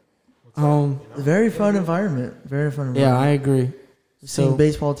think? What's Um, A very fun environment. Very fun Yeah, environment. I agree. Seeing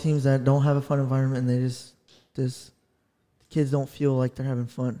baseball teams that don't have a fun environment and they just the kids don't feel like they're having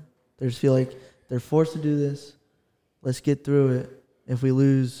fun. They just feel like they're forced to do this. Let's get through it. If we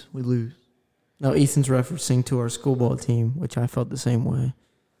lose, we lose. No, Ethan's referencing to our school ball team, which I felt the same way.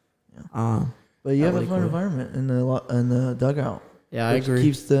 Yeah. But you I have a like fun it. environment in the dugout. Yeah, I which agree.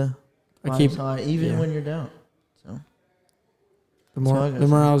 Keeps the I keep vibes high even yeah. when you're down. So The So I guess-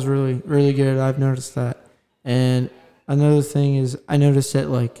 morale's really, really good. I've noticed that. And another thing is I noticed that,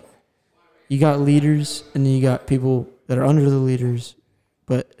 like, you got leaders and then you got people that are under the leaders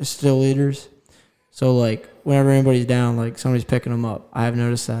but still leaders. So, like, whenever anybody's down, like, somebody's picking them up. I have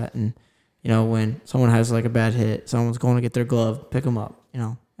noticed that. And, when someone has, like, a bad hit, someone's going to get their glove, pick them up,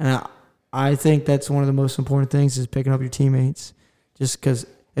 And I think that's one of the most important things is picking up your teammates. Just because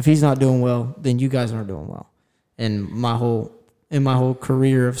if he's not doing well, then you guys aren't doing well. And my whole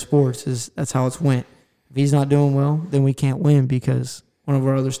career of sports that's how it's went. If he's not doing well, then we can't win because one of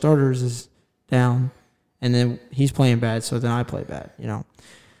our other starters is down, and then he's playing bad, so then I play bad,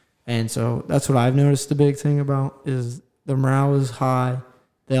 And so that's what I've noticed the big thing about is the morale is high.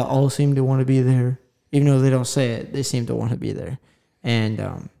 They all seem to want to be there. Even though they don't say it, they seem to want to be there. And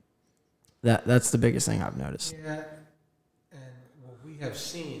that's the biggest thing I've noticed. Yeah, and what we have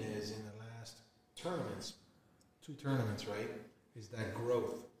seen is in the last two tournaments, right, is that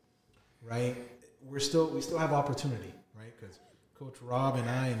growth, right? We still have opportunity, right? Because Coach Rob and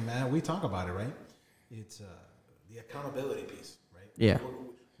I and Matt, we talk about it, right? It's the accountability piece, right? Yeah.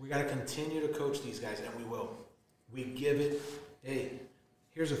 We got to continue to coach these guys, and we will. We give it. Hey,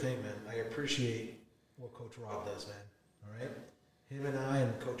 here's the thing, man. I appreciate what Coach Rob does, man. All right, him and I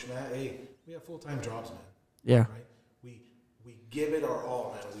and Coach Matt. Hey, we have full-time jobs, man. Yeah. Right? We give it our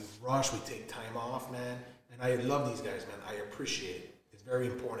all, man. We rush. We take time off, man. And I love these guys, man. I appreciate it. It's very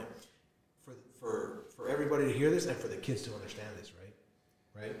important for everybody to hear this and for the kids to understand this,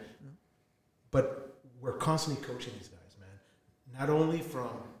 right? Right? Yeah. But we're constantly coaching these guys, man. Not only from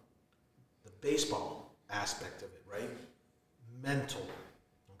the baseball aspect of it, right? Mental,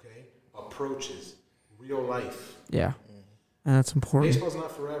 okay? Approaches, real life. Yeah. And that's important. Baseball's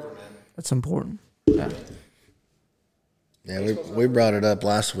not forever, man. That's important. Yeah. Yeah, we brought it up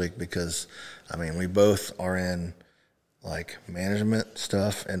last week because, I mean, we both are in, like, management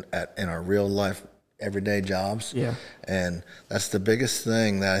stuff and in our real life, everyday jobs. Yeah. And that's the biggest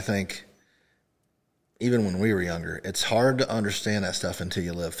thing that I think, even when we were younger, it's hard to understand that stuff until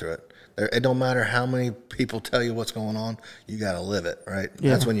you live through it. It don't matter how many people tell you what's going on, you got to live it, right? Yeah.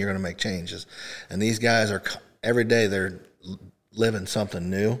 That's when you're going to make changes. And these guys are, every day they're living something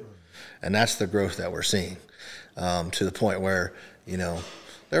new, and that's the growth that we're seeing. To the point where, you know,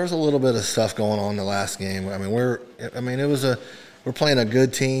 there was a little bit of stuff going on in the last game. I mean, we're playing a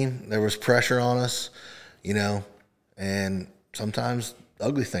good team. There was pressure on us, you know, and sometimes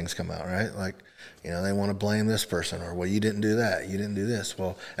ugly things come out, right? Like, you know, they want to blame this person or, well, you didn't do that, you didn't do this.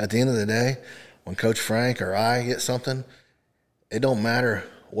 Well, at the end of the day, when Coach Frank or I get something, it don't matter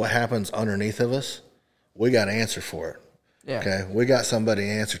what happens underneath of us. We got to answer for it. Yeah. Okay, we got somebody to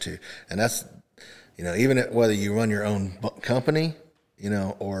answer to, and that's. You know, even whether you run your own company, you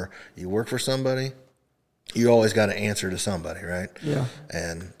know, or you work for somebody, you always got to answer to somebody, right? Yeah.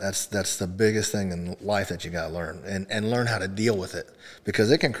 And that's the biggest thing in life that you got to learn, and learn how to deal with it,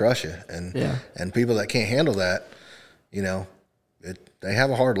 because it can crush you. And people that can't handle that, you know, they have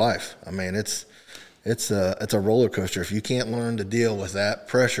a hard life. I mean, it's a roller coaster. If you can't learn to deal with that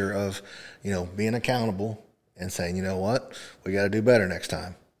pressure of, you know, being accountable and saying, you know what, we got to do better next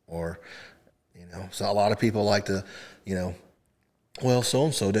time, or so a lot of people like to, you know, well,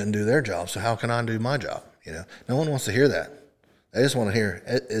 so-and-so didn't do their job, so how can I do my job? You know, no one wants to hear that. They just want to hear,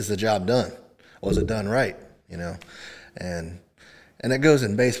 is the job done? Was it done right? You know, and it goes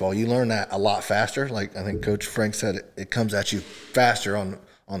in baseball. You learn that a lot faster. Like I think Coach Frank said, it comes at you faster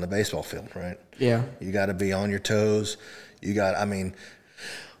on the baseball field, right? Yeah. You got to be on your toes. I mean,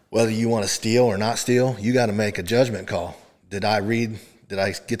 whether you want to steal or not steal, you got to make a judgment call. Did I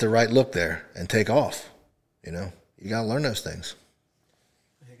get the right look there and take off? You know, you got to learn those things.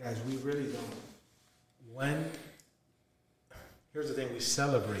 Hey, guys, we really don't. Here's the thing, we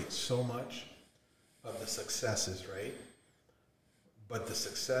celebrate so much of the successes, right? But the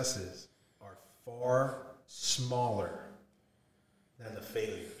successes are far smaller than the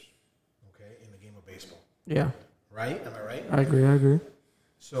failures, okay, in the game of baseball. Yeah. Right? Am I right? I agree.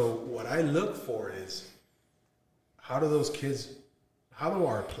 So what I look for is, how do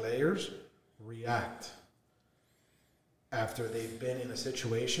our players react after they've been in a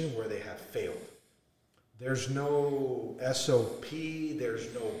situation where they have failed? There's no SOP,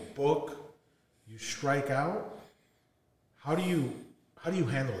 there's no book. You strike out. How do you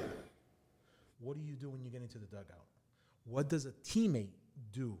handle that? What do you do when you get into the dugout? What does a teammate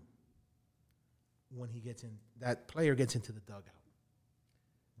do when that player gets into the dugout?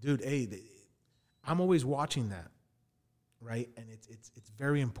 Dude, I'm always watching that. Right, and it's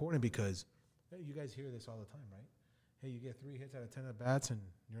very important because, hey, you guys hear this all the time, right? Hey, you get 3 hits out of 10 at bats, and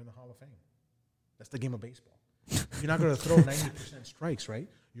you're in the Hall of Fame. That's the game of baseball. You're not going to throw 90% strikes, right?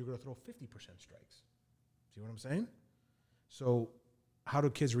 You're going to throw 50% strikes. See what I'm saying? So, how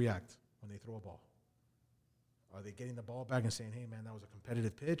do kids react when they throw a ball? Are they getting the ball back and saying, "Hey, man, that was a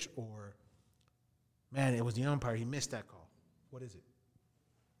competitive pitch," or, "Man, it was the umpire, he missed that call"? What is it?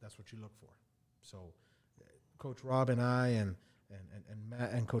 That's what you look for. So. Coach Rob and I and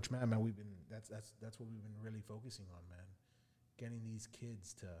Matt and Coach Matt, man, that's what we've been really focusing on, man. Getting these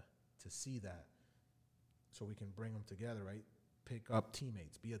kids to see that, so we can bring them together, right? Pick up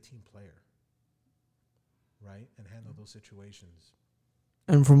teammates, be a team player, right, and handle those situations.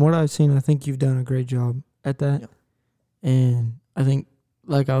 And from what I've seen, I think you've done a great job at that. Yeah. And I think,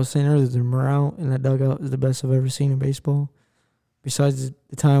 like I was saying earlier, the morale in that dugout is the best I've ever seen in baseball. Besides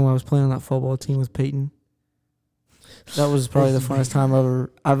the time when I was playing on that football team with Peyton. That was probably the funnest time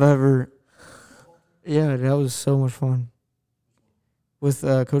I've ever. Yeah, that was so much fun. With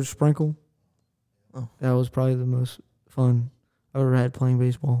Coach Sprinkle, that was probably the most fun I've ever had playing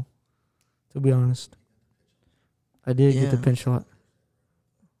baseball. To be honest, I did get the pinch shot.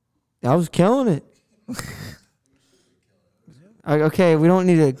 I was killing it. Okay, we don't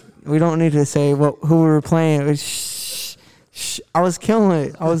need to say who we were playing. I was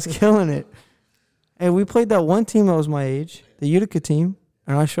killing it. Hey, we played that one team that was my age, the Utica team,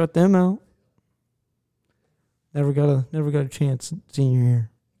 and I shut them out. Never got a chance senior year.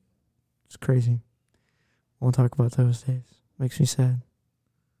 It's crazy. Won't talk about those days. Makes me sad.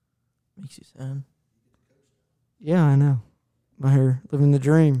 Makes you sad. Yeah, I know. I'm here living the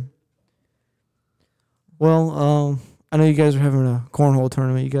dream. Well, I know you guys are having a cornhole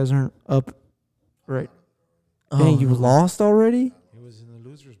tournament. You guys aren't up, right? Dang, you no. lost already? He was in the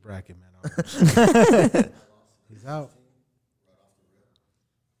losers bracket, man. He's out.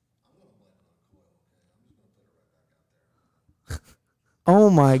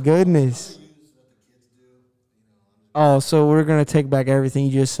 Oh my goodness. Oh, so we're gonna take back everything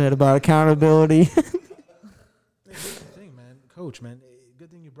you just said about accountability. Hey, here's the thing, man. Coach, man.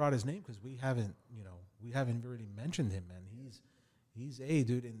 Good thing you brought his name because we haven't really mentioned him, man. He's a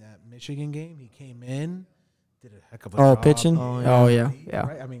dude in that Michigan game. He came in, did a heck of a job. Pitching. Oh, Yeah.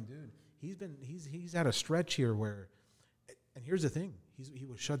 Right? I mean, dude, he's at a stretch here where, and here's the thing, he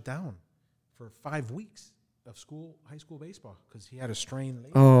was shut down for 5 weeks of high school baseball because he had a strain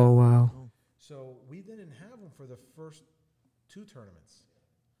late. Oh wow. So we didn't have him for the first 2 tournaments,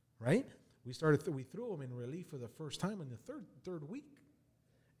 right? We threw him in relief for the first time in the third week,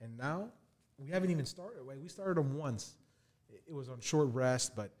 and now we haven't even started. Right? We started him once. It was on short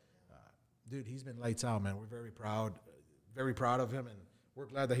rest, but dude, he's been lights out, man. We're very proud of him, and we're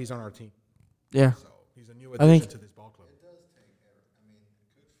glad that he's on our team. Yeah. So he's a new addition to this ball club. It does take,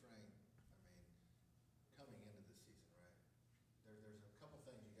 Coach Frank, coming into this season, right? There's a couple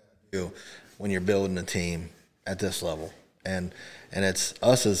things you got to do when you're building a team at this level, and it's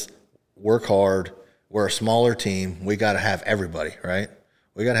us as work hard. We're a smaller team. We got to have everybody, right?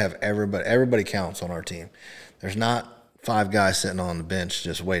 We got to have everybody. Everybody counts on our team. There's not 5 guys sitting on the bench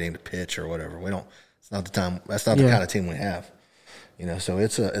just waiting to pitch or whatever. We don't. It's not the time. That's not the kind of team we have. So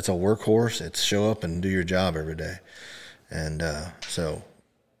it's a workhorse. It's show up and do your job every day, and so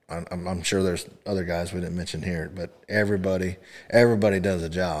I'm sure there's other guys we didn't mention here, but everybody does a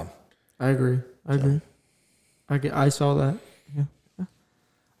job. I agree. I saw that.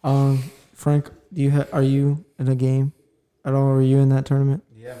 Yeah. Frank, are you in a game at all? Are you in that tournament?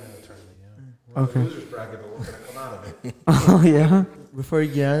 Yeah, I'm in the tournament. Yeah. We're Okay. in the losers bracket, but we're gonna come out of it. Oh yeah. Before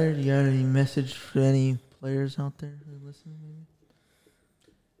you get out of there, you got any message for any players out there who are listening? Maybe?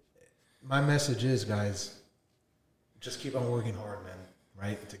 My message is, guys, just keep on working hard, man.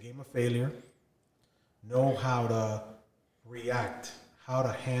 Right? It's a game of failure. Know how to react, how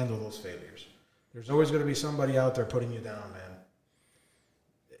to handle those failures. There's always going to be somebody out there putting you down, man.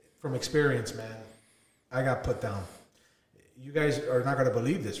 From experience, man, I got put down. You guys are not going to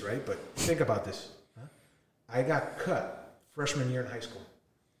believe this, right? But think about this. Huh? I got cut freshman year in high school.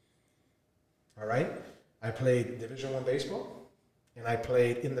 All right? I played Division I baseball, and I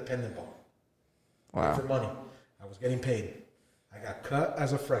played independent ball. Wow. For money. I was getting paid. I got cut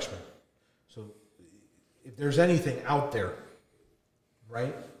as a freshman. So if there's anything out there,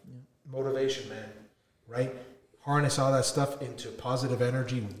 right? Yeah. Motivation, man, right? Harness all that stuff into positive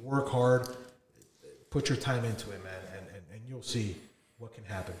energy, work hard, put your time into it, man, and you'll see what can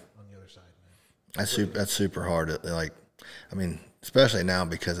happen on the other side, man. That's super hard. Especially now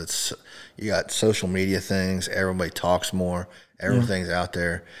because you got social media things. Everybody talks more. Everything's out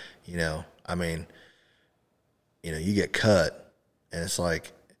there. You get cut, and it's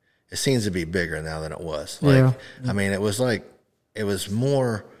like it seems to be bigger now than it was. It was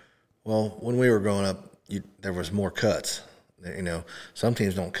more. Well, when we were growing up, there was more cuts. Some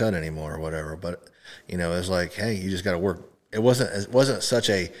teams don't cut anymore or whatever. But it was like, hey, you just got to work. It wasn't such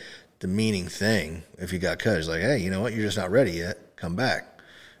a demeaning thing if you got cut. It's like, hey, you know what? You're just not ready yet. Come back,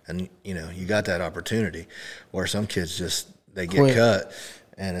 and you got that opportunity. Where some kids they get cut,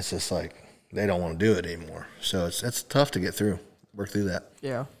 and it's just like they don't want to do it anymore. So it's tough to get through, work through that.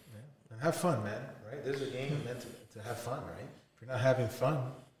 Yeah. And have fun, man. Right? There's a game meant to have fun, right? If you're not having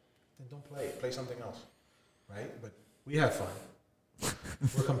fun, then don't play. Play something else, right? But we have fun.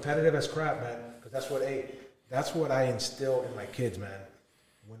 We're competitive as crap, man. Because that's what I instill in my kids, man.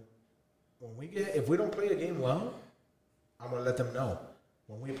 If we don't play a game well, I'm gonna let them know.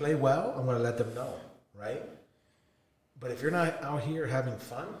 When we play well, I'm gonna let them know, right? But if you're not out here having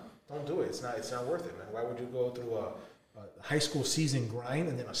fun, don't do it. It's not worth it, man. Why would you go through a high school season grind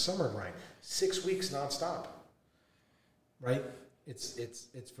and then a summer grind? 6 weeks nonstop, right?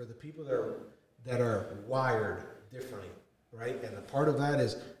 It's for the people that are wired differently, right? And a part of that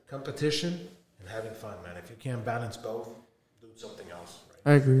is competition and having fun, man. If you can't balance both, do something else.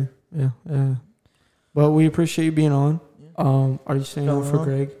 Right? I agree. Yeah. But we appreciate you being on. Are you staying on for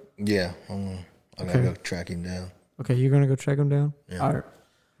Greg? Yeah, I gotta go track him down. Okay, you're gonna go track him down. Yeah. All right.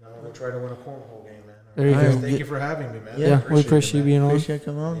 Now I'm gonna try to win a cornhole game, man. There you go. Thank you for having me, man. Yeah, we appreciate you being on. Appreciate you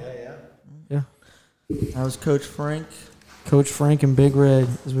coming on. Yeah. That was Coach Frank. Coach Frank and Big Red,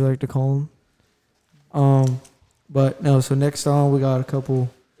 as we like to call him. But no. So next on, we got a couple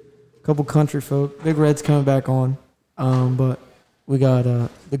country folk. Big Red's coming back on. But we got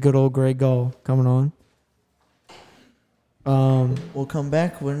the good old Greg Gall coming on. We'll come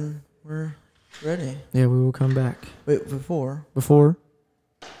back when we're ready. Yeah, we will come back. Wait, before?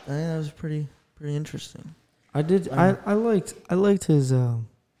 I think that was pretty interesting. I did. I liked his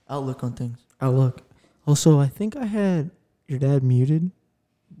Outlook on things. outlook. Also, I think I had your dad muted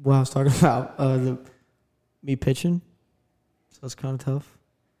while I was talking about me pitching. So it's kind of tough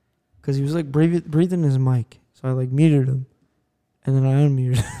because he was like breathing his mic. So I like muted him, and then I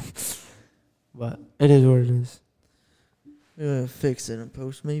unmuted him. But it is what it is. We're gonna fix it in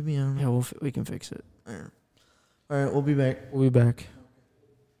post, maybe. I don't know. Yeah, we can fix it. All right, we'll be back. We'll be back.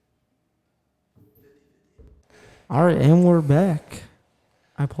 All right, and we're back.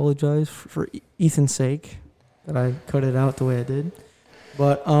 I apologize for Ethan's sake that I cut it out the way I did.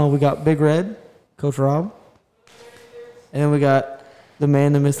 But we got Big Red, Coach Rob. And then we got the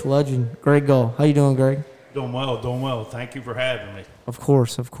man, the myth, the legend, Greg Gall. How you doing, Greg? Doing well. Thank you for having me. Of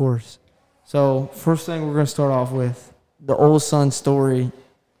course. So first thing we're going to start off with, the old son story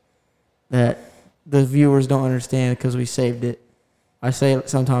that the viewers don't understand because we saved it. I say it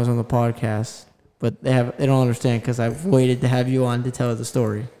sometimes on the podcast, but they don't understand because I've waited to have you on to tell the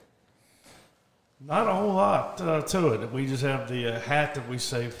story. Not a whole lot to it. We just have the hat that we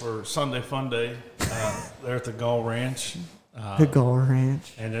save for Sunday Fun Day there at the Gall Ranch. The Gall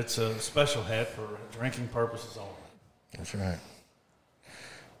Ranch. And it's a special hat for drinking purposes only. That's right.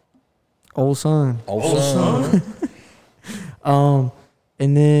 Old son. Old son.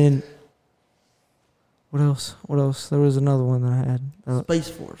 And then what else? There was another one that I had. Space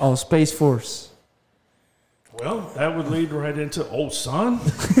Force. Oh, Space Force. Well, that would lead right into Old Son.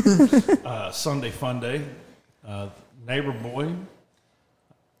 Sunday Fun Day. Neighbor boy.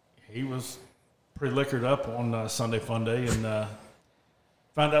 He was pretty liquored up on Sunday Fun Day and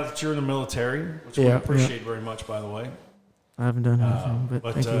found out that you're in the military, which we appreciate very much, by the way. I haven't done anything,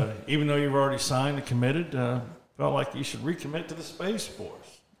 but thank you. Even though you've already signed and committed, felt like you should recommit to the Space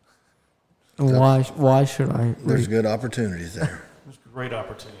Force. And why should I? There's good opportunities there. There's great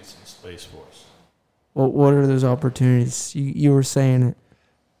opportunities in the Space Force. Well, what are those opportunities? You were saying it.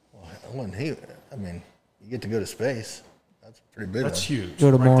 Well, you get to go to space. That's a pretty big That's one. huge.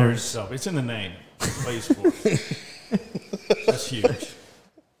 Go to right there Mars. itself. It's in the name. Space Force. That's huge.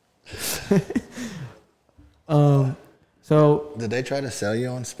 So Did they try to sell you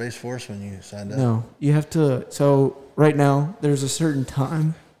on Space Force when you signed up? no, you have to. So right now, there's a certain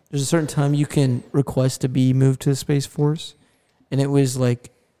time. There's a certain time you can request to be moved to the Space Force, and it was like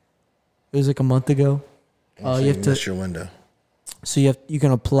a month ago. So you have to missed your window. So you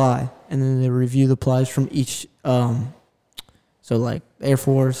can apply, and then they review the applies from each. So like Air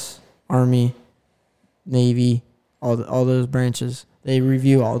Force, Army, Navy, all those branches. They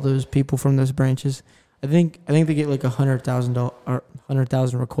review all those people from those branches. I think they get like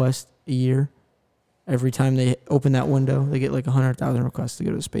 $100,000 requests a year. Every time they open that window, they get like 100,000 requests to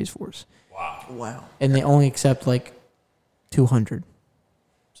go to the Space Force. Wow. And they only accept like 200.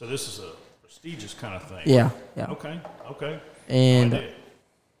 So this is a prestigious kind of thing. Yeah. Okay. And No idea.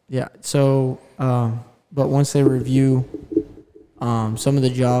 yeah, so but once they review some of the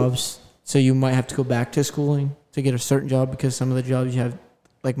jobs, so you might have to go back to schooling to get a certain job because some of the jobs you have,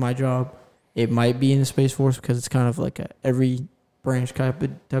 like my job, it might be in the Space Force because it's kind of like a every branch type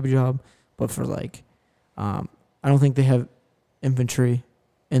of job. But for like, I don't think they have infantry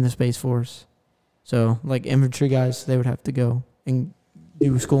in the Space Force. So like infantry guys, they would have to go and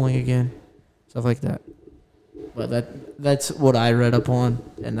do schooling again, stuff like that. But that's what I read up on,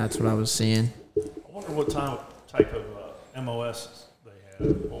 and that's what I was seeing. I wonder what type of MOS they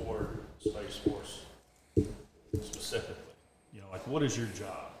have for Space Force specifically. You know, like what is your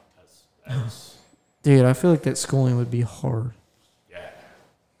job? Dude, I feel like that schooling would be hard. Yeah.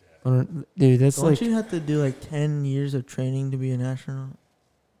 Dude, that's Don't like you have to do like 10 years of training to be an astronaut?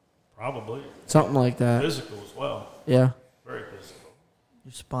 Probably. something like that. Physical as well. Yeah, Very physical.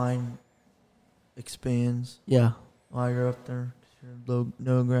 Your spine expands yeah. while you're up there. 'Cause you're in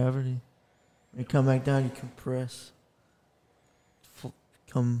no gravity. When you come back down, you compress.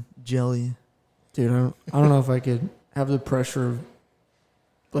 Become jelly. Dude, I don't know if I could have the pressure of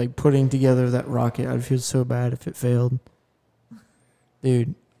like putting together that rocket. I'd feel so bad if it failed.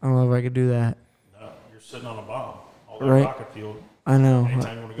 Dude, I don't know if I could do that. No, you're sitting on a bomb. All that Right. rocket fuel. I know.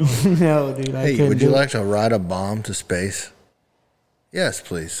 Anytime you want to go. No, dude, I Hey, couldn't would you do like to ride a bomb to space? Yes,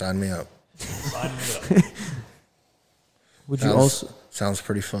 please. Sign me up. Sign me up. Would you also? Sounds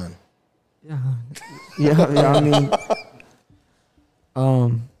pretty fun. Yeah, yeah. I mean,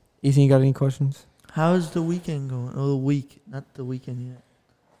 Ethan, you got any questions? How's the weekend going? Oh, the week, not the weekend yet.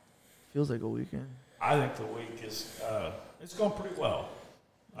 Feels like a weekend. I think the week is it's going pretty well.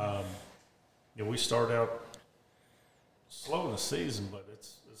 We start out slow in the season, but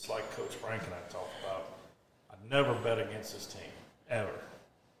it's like Coach Frank and I talked about. I never bet against this team ever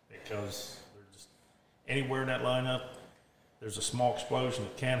because they're just anywhere in that lineup. There's a small explosion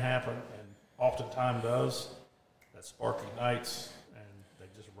that can happen, and oftentimes does. That spark ignites, and they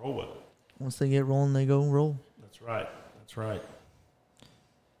just roll with it. Once they get rolling, they go roll. That's right. That's right.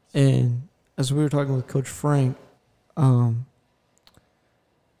 And as we were talking with Coach Frank, how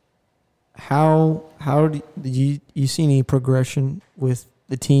do you see any progression with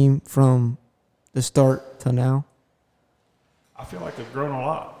the team from the start to now? I feel like they've grown a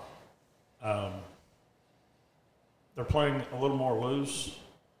lot. They're playing a little more loose,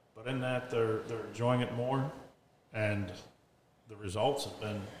 but in that they're enjoying it more, and the results have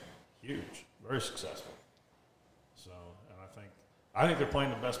been huge, very successful. So, and I think they're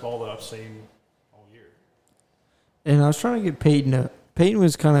playing the best ball that I've seen all year. And I was trying to get Peyton up. Peyton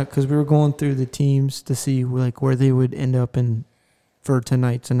was kind of, because we were going through the teams to see like where they would end up in for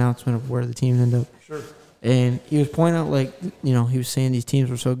tonight's announcement of where the teams end up. Sure. And he was pointing out, like, he was saying these teams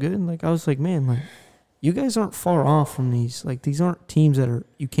were so good. And, like, I was like, man, like, you guys aren't far off from these. Like, these aren't teams that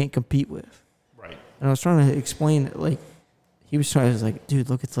you can't compete with. Right. And I was trying to explain it. Like, he was trying to, like, dude,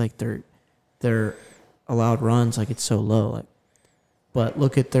 look, it's like their allowed runs, like, it's so low. Like, but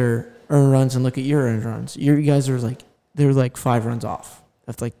look at their earned runs and look at your earned runs. You guys are, like, they're, like, 5 runs off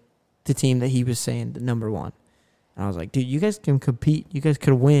of, like, the team that he was saying, the number one. And I was like, dude, you guys can compete. You guys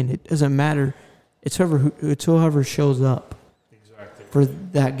could win. It doesn't matter. It's whoever shows up Exactly. for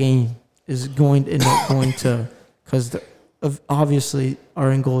that game is going to end up going to, because obviously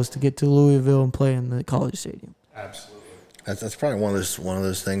our end goal is to get to Louisville and play in the College Stadium. Absolutely. That's probably one of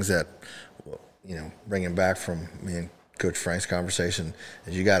those things that, bringing back from me and Coach Frank's conversation,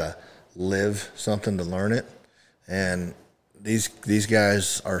 is you got to live something to learn it. And these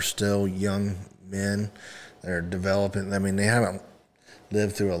guys are still young men. They're developing. I mean, they haven't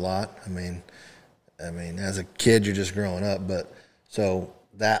lived through a lot. I mean, as a kid, you're just growing up. But so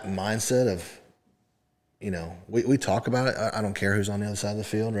that mindset of, we talk about it. I don't care who's on the other side of the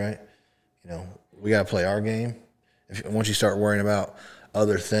field, right? We got to play our game. Once you start worrying about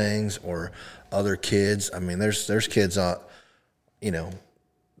other things or other kids, I mean, there's kids that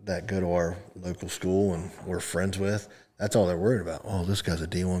go to our local school and we're friends with. That's all they're worried about. Oh, this guy's a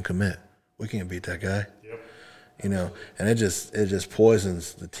D1 commit. We can't beat that guy. Yep. And it just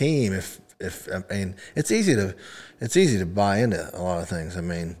poisons the team. If it's easy to buy into a lot of things. I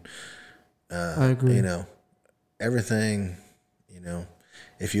mean, I agree. Everything.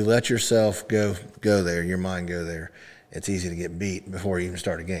 If you let yourself go there, your mind go there, it's easy to get beat before you even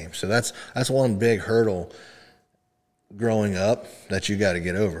start a game. So that's one big hurdle growing up that you got to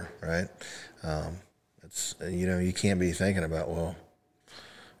get over, right? It's you can't be thinking about, well,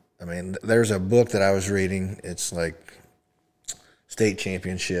 I mean, there's a book that I was reading. It's like state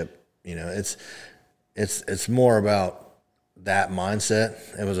championship. It's more about that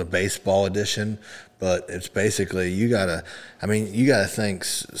mindset. It was a baseball edition, but it's basically you gotta think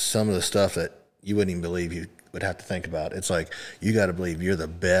some of the stuff that you wouldn't even believe you would have to think about. It's like you got to believe you're the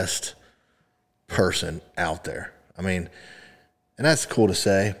best person out there. I mean, and that's cool to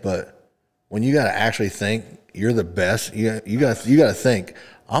say, but when you got to actually think you're the best, you got to think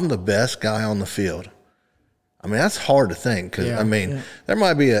I'm the best guy on the field. I mean, that's hard to think because, there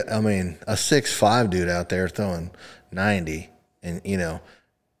might be a 6'5" dude out there throwing 90, and,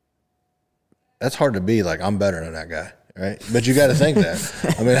 that's hard to be like, I'm better than that guy, right? But you got to think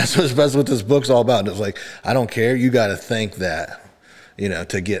that. I mean, that's what this book's all about. It's like, I don't care. You got to think that,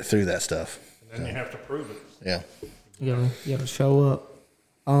 to get through that stuff. And then you have to prove it. Yeah. You gotta show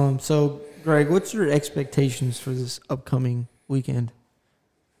up. So, Greg, what's your expectations for this upcoming weekend?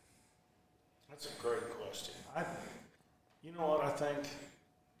 That's a great question. You know what I think?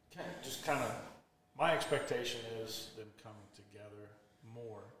 My expectation is them coming together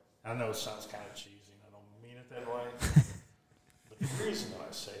more. I know it sounds kind of cheesy, and I don't mean it that way. But the reason that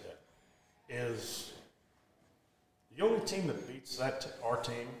I say that is the only team that beats our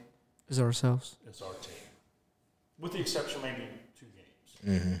team Is ourselves. is our team, with the exception of maybe 2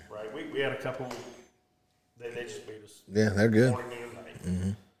 games. Mm-hmm. Right? We had a couple. They just beat us. Yeah, they're good. Morning, noon, and night.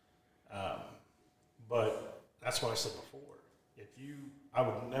 Mm-hmm. But that's what I said before. I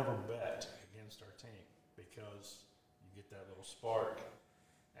would never bet against our team because you get that little spark.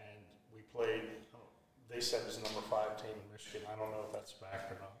 And we played. They said it was the number 5 team in Michigan. I don't know if that's back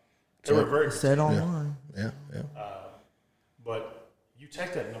or not. They were very good. Said online. Yeah. But you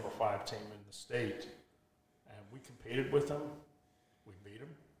take that number 5 team in the state, and we competed with them. We beat them.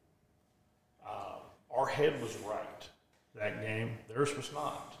 Our head was right that game. Theirs was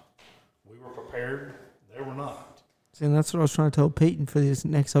not. We were prepared. They were not. See, and that's what I was trying to tell Peyton for these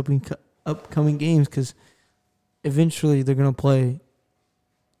next upcoming games, because eventually they're going to play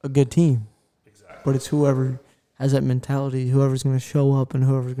a good team. Exactly. But it's whoever has that mentality, whoever's going to show up and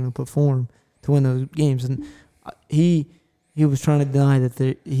whoever's going to perform to win those games. And he was trying to deny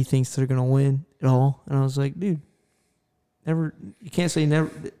that he thinks they're going to win it all. And I was like, dude, never. You can't say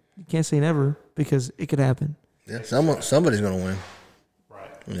never. You can't say never, because it could happen. Yeah, somebody's going to win. Right.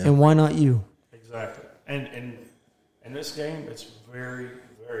 Yeah. And why not you? Exactly. And in this game, it's very,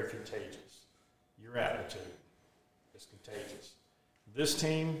 very contagious. Your attitude is contagious. This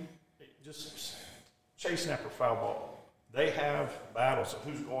team, just chasing after foul ball. They have battles of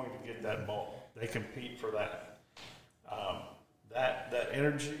who's going to get that ball. They compete for that. That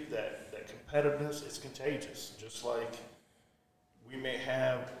energy, that competitiveness, it's contagious. Just like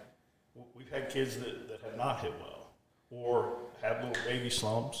we've had kids that have not hit well or have little baby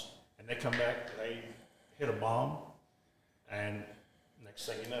slumps, and they come back and they hit a bomb, and next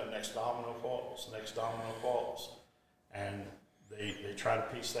thing you know, next domino falls, and they try to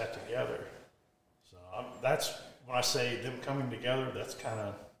piece that together. So that's when I say them coming together, that's kind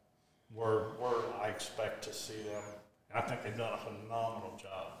of where I expect to see them. And I think they've done a phenomenal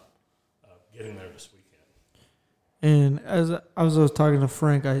job of getting there this weekend. And as I was talking to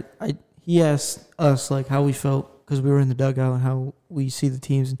Frank, he asked us like how we felt because we were in the dugout and how we see the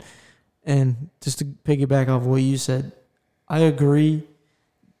teams. And just to piggyback off what you said, I agree,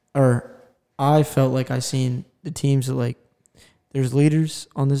 or I felt like I seen the teams that like there's leaders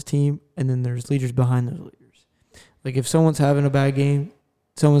on this team and then there's leaders behind those leaders. Like if someone's having a bad game,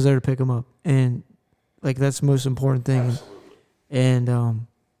 someone's there to pick them up, and like that's the most important thing. Absolutely. And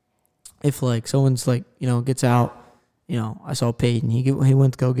if like someone's like gets out. I saw Peyton. He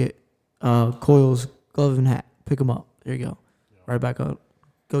went to go get Coyle's glove and hat. Pick him up. There you go. Yeah. Right back up.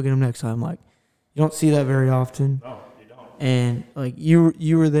 Go get him next time. Like, you don't see that very often. No, you don't. And like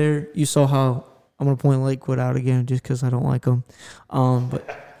you were there. You saw how I'm gonna point Lakewood out again just because I don't like them.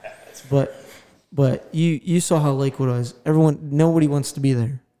 But you saw how Lakewood was. Nobody wants to be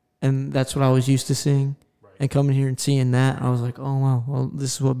there, and that's what I was used to seeing. Right. And coming here and seeing that, I was like, oh wow, well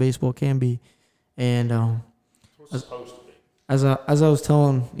this is what baseball can be. And Supposed to be. as I was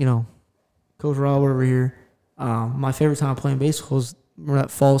telling, Coach Rob over here, my favorite time playing baseball was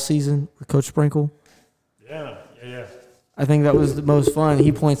that fall season with Coach Sprinkle. Yeah. I think that was the most fun.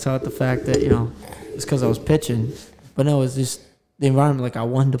 He points out the fact that, it's because I was pitching. But no, it's just the environment. Like, I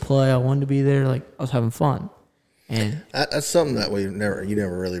wanted to play. I wanted to be there. Like, I was having fun. And That's something that you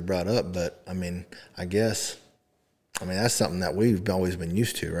never really brought up. But, I guess that's something that we've always been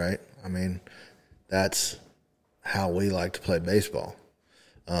used to, right? That's how we like to play baseball.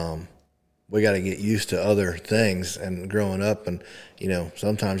 We got to get used to other things and growing up, and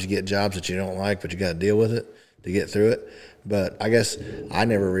sometimes you get jobs that you don't like, but you got to deal with it to get through it. But I guess I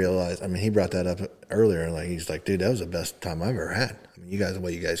never realized. He brought that up earlier, and he's like, dude, that was the best time I've ever had. You guys, the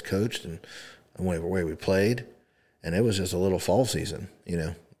way you guys coached and the way we played, and it was just a little fall season,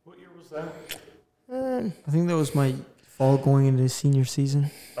 What year was that? I think that was my fall going into senior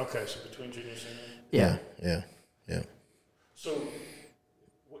season. Okay, so between junior and senior. Yeah. Yeah. So,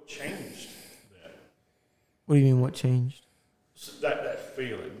 what changed then? What do you mean? What changed? So that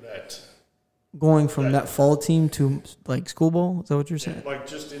feeling, that Going from that fall team to like school ball? Is that what you're saying? like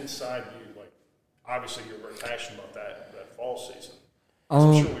just inside you, like obviously you're very passionate about that fall season.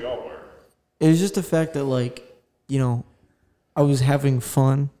 Um, I'm sure we all were. It was just the fact that I was having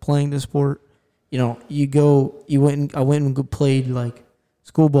fun playing the sport. I went and played like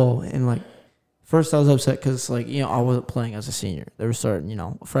school ball, and like first I was upset because I wasn't playing as a senior. They were starting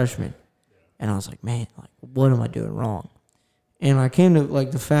a freshman, and I was like, man, like what am I doing wrong? And I came to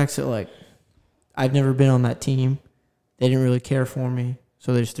like the facts that I've never been on that team. They didn't really care for me,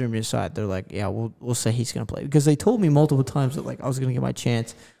 so they just threw me aside. They're like, yeah, we'll say he's gonna play, because they told me multiple times that I was gonna get my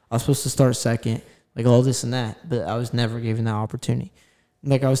chance. I was supposed to start second, all this and that, but I was never given that opportunity.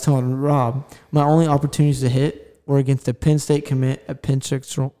 Like I was telling Rob, my only opportunities to hit were against the Penn State commit at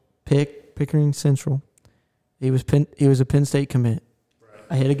Pickering Central. He was a Penn State commit. Right.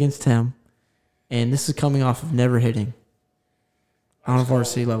 I hit against him, and this is coming off of never hitting on a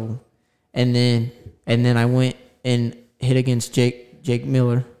varsity level. And then I went and hit against Jake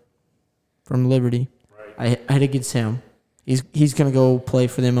Miller from Liberty. Right. I hit against him. He's gonna go play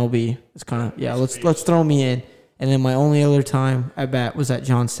for the MLB. It's kind of let's throw me in. And then my only other time at bat was at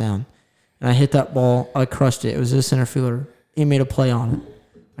Johnstown, and I hit that ball. I crushed it. It was a center fielder, he made a play on it.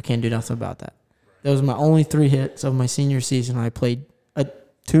 I can't do nothing about that. That was my only 3 hits of my senior season. I played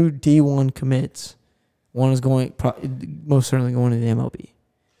 2 D1 commits. One is most certainly going to the MLB.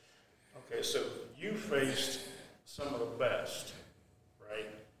 Okay, so you faced some of the best, right?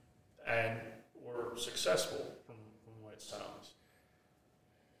 And were successful from the way it sounds.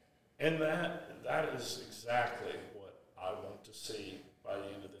 And that is exactly what I want to see by the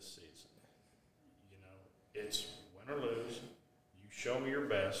end of this season. You know, it's win or lose. You show me your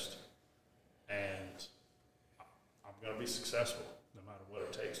best, and I'm going to be successful no matter what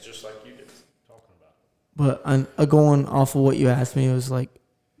it takes, just like you did talking about. But going off of what you asked me, it was like,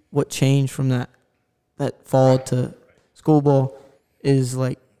 what changed from that fall to school ball is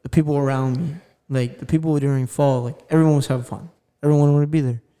like the people around me, like the people during fall, like everyone was having fun, everyone wanted to be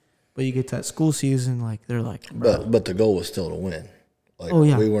there. But you get to that school season, like they're like, but the goal was still to win. Like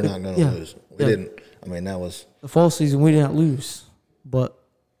we were not going to lose. We didn't. I mean, that was the fall season. We didn't lose, but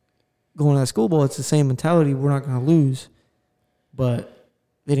going to that school ball, it's the same mentality. We're not going to lose, but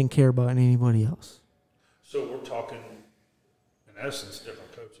they didn't care about anybody else. So we're talking, in essence,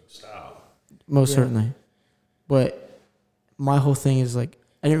 different coaching style. Most certainly. But my whole thing is, like,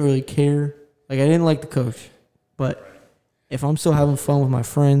 I didn't really care. Like, I didn't like the coach. But if I'm still having fun with my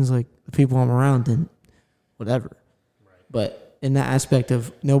friends, like, the people I'm around, then whatever. Right. But in that aspect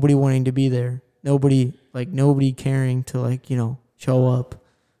of nobody wanting to be there, nobody caring to, like, you know, show up,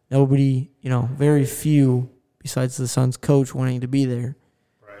 nobody, you know, very few besides the Suns coach wanting to be there,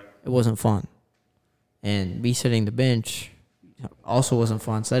 it wasn't fun. And me sitting the bench also wasn't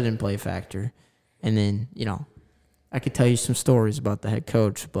fun, so that didn't play a factor. And then, you know, I could tell you some stories about the head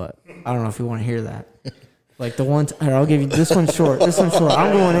coach, but I don't know if you want to hear that. Like the one, I'll give you this one short. This one's short.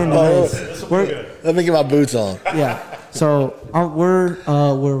 I'm going into this. Let me get my boots on. Yeah. So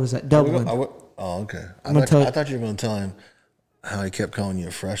where was that? Dublin. Oh, okay. I thought you were going to tell him how he kept calling you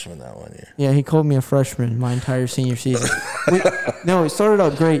a freshman that one year. Yeah, he called me a freshman my entire senior season. It started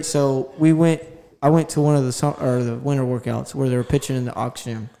out great. So I went to one of the winter workouts where they were pitching in the Ox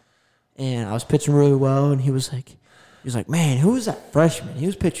Gym, and I was pitching really well. And he was like, man, who was that freshman? He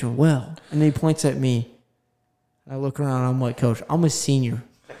was pitching well. And then he points at me. I look around. I'm like, Coach, I'm a senior.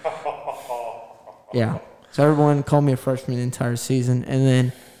 Yeah. So everyone called me a freshman the entire season, and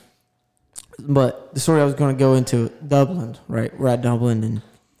then. But the story I was going to go into, Dublin, right? We're at Dublin,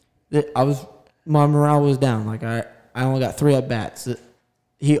 and my morale was down. Like I only got 3 at bats.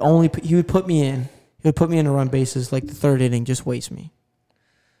 He would put me in. He would put me in to run bases like the 3rd inning, just waste me.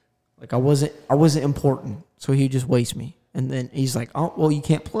 Like I wasn't important, so he'd just waste me. And then he's like, "Oh, well, you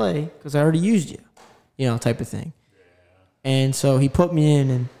can't play because I already used you," you know, type of thing. And so he put me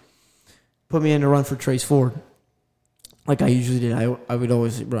in to run for Trace Ford, like I usually did. I would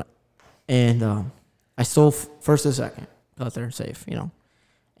always run. And I stole first and second, got there safe, you know.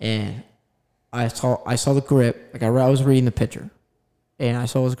 And I saw the grip. Like I was reading the pitcher, and I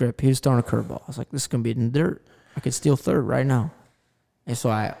saw his grip. He was throwing a curveball. I was like, "This is gonna be in the dirt. I could steal 3rd right now." And so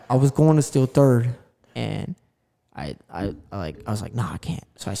I was going to steal 3rd, and I was like, "Nah, I can't."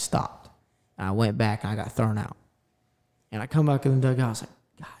 So I stopped. And I went back, and I got thrown out. And I come back in the dugout. I was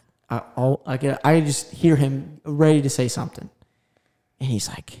like, God, I just hear him ready to say something. And he's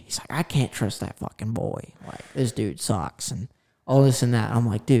like, I can't trust that fucking boy. Like, this dude sucks and all this and that. I'm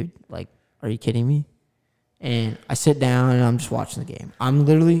like, dude, like, are you kidding me? And I sit down and I'm just watching the game. I'm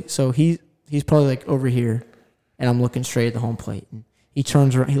literally, so he's probably like over here, and I'm looking straight at the home plate. And he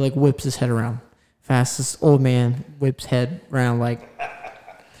turns around, he like whips his head around. Fastest old man whips head around like,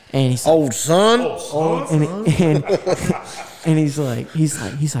 and he's like, old son. And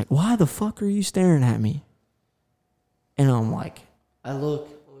he's like, why the fuck are you staring at me? And I'm like, I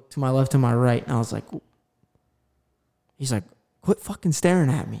look to my left and my right, and I was like, he's like, quit fucking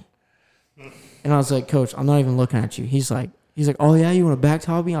staring at me. And I was like, Coach, I'm not even looking at you. He's like, oh yeah, you want to back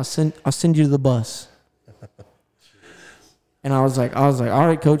talk me? I'll send you to the bus. And I was like, all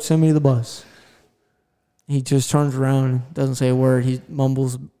right, Coach, send me to the bus. He just turns around, doesn't say a word. He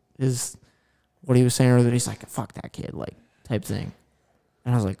mumbles what he was saying earlier. He's like, fuck that kid, like type thing.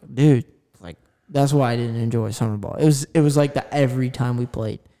 And I was like, dude, like that's why I didn't enjoy summer ball. It was like that every time we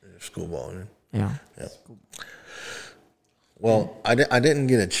played. School ball, yeah. Well, I didn't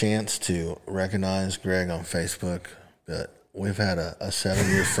get a chance to recognize Greg on Facebook, but we've had a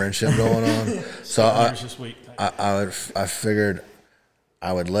 7-year friendship going on. So I figured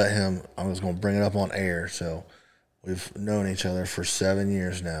I would let him. I was going to bring it up on air. So we've known each other for 7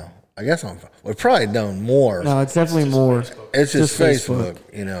 years now. I guess we've probably known more. No, it's definitely more. It's just Facebook,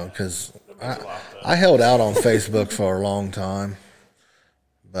 you know, because I held out on Facebook for a long time,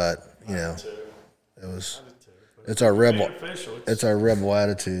 but you know, it was. It's our rebel. Official. It's our rebel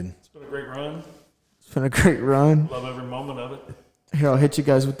attitude. It's been a great run. It's been a great run. Love every moment of it. Here, I'll hit you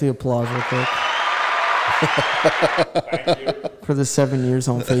guys with the applause real quick. Thank you. For the 7 years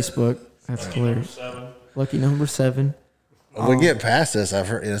on Facebook. That's hilarious. 7. Lucky number 7. If we get past this, I've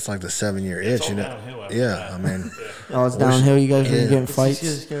heard it's like the 7-year itch, all you know. downhill after Yeah, that. I mean, Oh, it's downhill. You guys are Yeah. getting fights.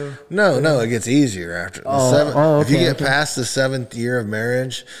 Just go. no, it gets easier after the Oh, If you okay, get okay. past the 7th year of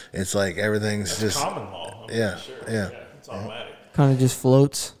marriage, it's like everything's just Common law. I mean, Yeah, Sure. yeah. It's automatic. Kind of just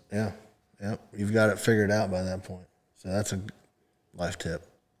floats. yeah. You've got it figured out by that point. So that's a life tip.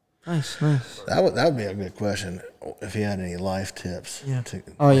 Nice. That would be a good question if you had any life tips. Yeah.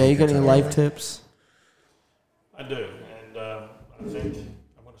 Oh, yeah. You take got your any time. life tips? I do. And I think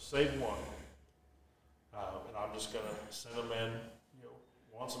I'm going to save one. And I'm just going to send them in,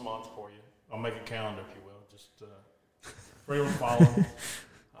 once a month for you. I'll make a calendar, if you will. Just for anyone following.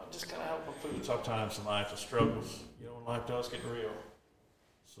 Just kind of help them through the tough times in life, the struggles, when life does get real.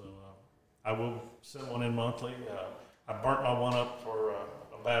 So I will send one in monthly. I burnt my one up for a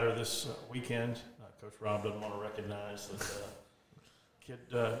batter this weekend. Coach Rob doesn't want to recognize that kid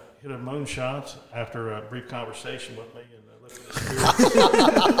hit a moonshot after a brief conversation with me and lifted his spirit.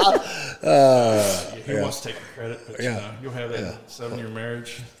 He wants to take the credit, but you'll have that 7-year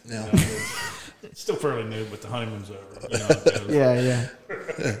marriage. Yeah. It's still fairly new, but the honeymoon's over. Yeah.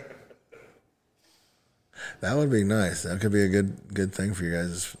 That would be nice. That could be a good thing for you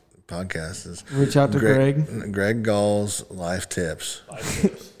guys' podcast. Is Reach out to Greg. Greg Gall's life tips. Life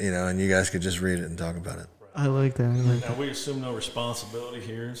tips. And you guys could just read it and talk about it. I like that. Now, we assume no responsibility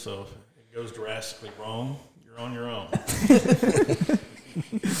here, so if it goes drastically wrong, you're on your own.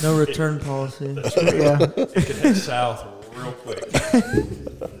 No return policy. Yeah. It could head south real quick.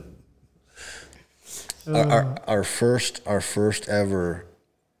 Our first ever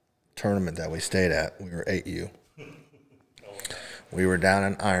tournament that we stayed at, we were 8U. We were down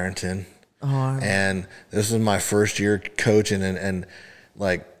in Ironton, and this was my first year coaching, and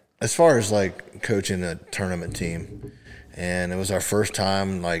like as far as like coaching a tournament team, and it was our first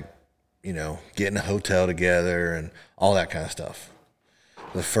time getting a hotel together and all that kind of stuff.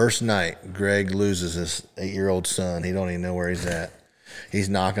 The first night, Greg loses his 8-year-old son. He don't even know where he's at. He's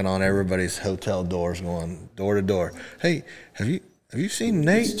knocking on everybody's hotel doors, going door to door. Hey, have you seen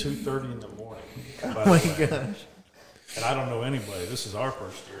Nate? It's 2:30 in the morning. Oh my gosh. And I don't know anybody. This is our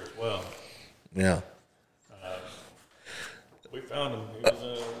first year as well. Yeah. We found him. He was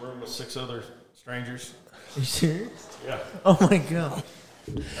in a room with 6 other strangers. Are you serious? Yeah. Oh my god.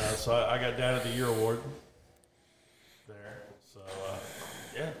 So I got Dad of the Year award there. So,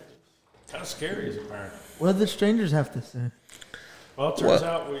 kind of scary as a parent. What do the strangers have to say? Well, it turns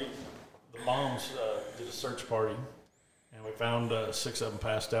out the moms did a search party, and we found 6 of them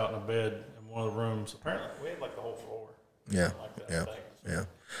passed out in a bed in one of the rooms. Apparently, we had like the whole floor. Yeah. Like that Yeah. thing. Yeah.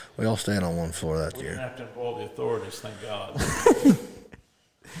 We all stayed on one floor that We year. didn't have to involve the authorities, thank God.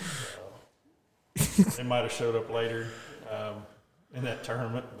 They might have showed up later in that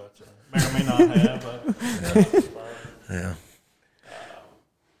tournament, but may or may not have. Yeah.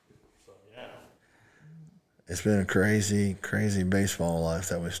 So, yeah. It's been a crazy, crazy baseball life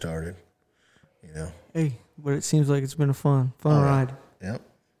that we started. Hey, but it seems like it's been a fun ride. Yep.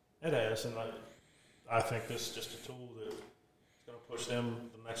 It has, and I think this is just a tool that's going to push them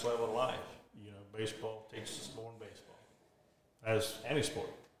to the next level of life. Baseball teaches us more in baseball, as any sport.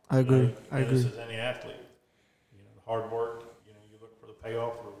 I agree. As any athlete. The hard work, you look for the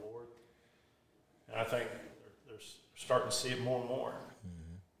payoff, the reward. And I think they're starting to see it more and more.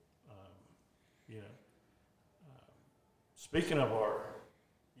 Speaking of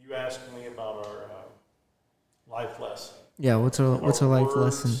you asked me about our life lesson. Yeah, what's our life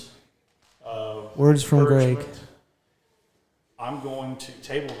lesson? Words from Greg. encouragement. I'm going to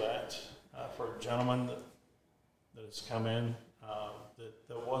table that for a gentleman that has come in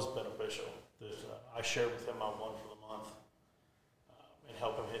that was beneficial. That I shared with him my one for the month and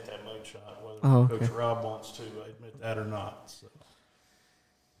help him hit that moonshot, whether Coach Rob wants to admit that or not. So.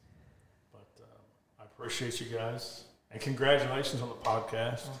 But I appreciate you guys. And congratulations on the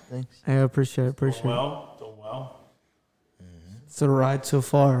podcast. Oh, thanks. I appreciate it. Doing well. It's a ride so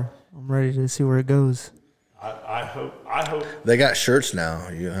far. I'm ready to see where it goes. I hope. They got shirts now.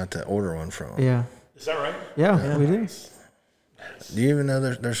 You have to order one from them. Yeah. Is that right? Yeah, we do. Do you even know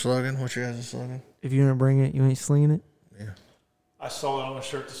their slogan? What's your guys' slogan? If you're going to bring it, you ain't slinging it. Yeah. I saw it on a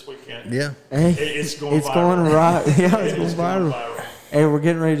shirt this weekend. Yeah. Hey, It's going it's viral. going right. Yeah, it's It going is going viral. viral. Hey, we're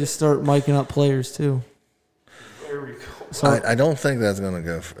getting ready to start miking up players, too. Very cool. So, I don't think that's going to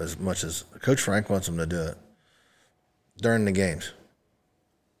go for as much as Coach Frank wants them to do it during the games.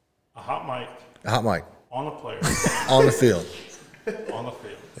 A hot mic. A hot mic. on a player, on the field. on the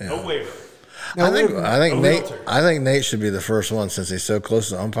field. No waiver. I think Nate should be the first one since he's so close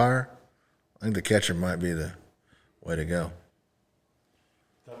to the umpire. I think the catcher might be the way to go.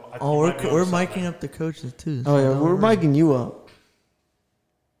 Oh, we're miking up the coaches too. Oh yeah, we're miking you up.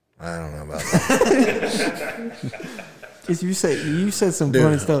 I don't know about that. Cause you said some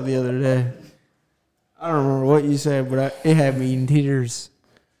funny stuff the other day. I don't remember what you said, but it had me in tears.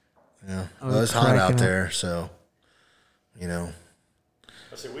 Yeah, well, it's hot out there, so you know.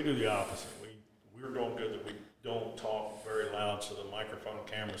 I said we do the opposite. We're doing good that we don't talk very loud so the microphone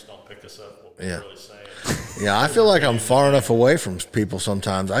cameras don't pick us up what we're really saying. Yeah, I feel like I'm far enough away from people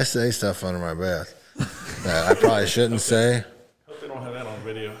sometimes. I say stuff under my breath that I probably shouldn't say. Hope they don't have that on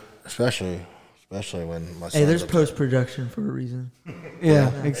video. Especially when my son's there's upset. post-production for a reason.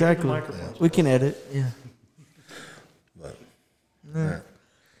 Yeah, exactly. We can edit. Yeah. But, Right.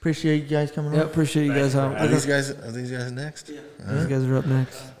 Appreciate you guys coming Yeah, on. appreciate you guys out. Are these guys next? These guys are up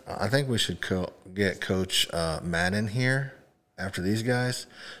next. I think we should get Coach Madden here after these guys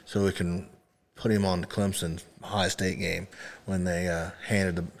so we can put him on the Clemson Ohio State game when they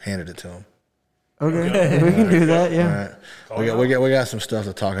handed it to him. Okay, we can do that. Yeah. All right. We got some stuff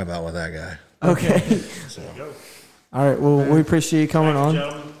to talk about with that guy. Okay. So. All right. Well, we appreciate you coming on.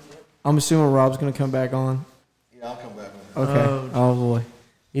 Gentlemen. I'm assuming Rob's gonna come back on. Yeah, I'll come back. Okay. Oh boy,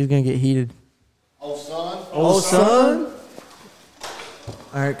 he's gonna get heated. Old son. Old son.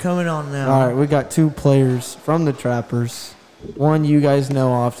 All right, coming on now. All right, we got two players from the Trappers. One you guys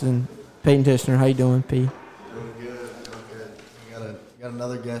know often, Peyton Tishner. How you doing, P? Doing good. We got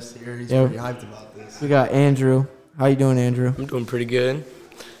another guest here. He's Yeah. pretty hyped about this. We got Andrew. How you doing, Andrew? I'm doing pretty good.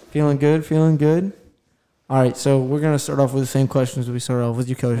 Feeling good. Feeling good. All right, so we're gonna start off with the same questions we started off with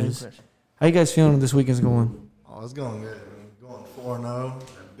you coaches. How you guys feeling this weekend's going? Oh, it's going good. I mean, going 4-0,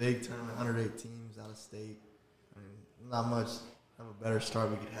 a big tournament, 108 teams out of state. I mean, not much of a better start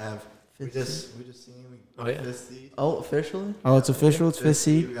we could have. We just seen we Oh, yeah. fifth seed. Oh, officially? Oh, it's official. It's fifth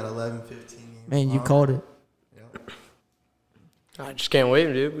seed. We got 11-15 games. Man, you tomorrow. called it. Yep. I just can't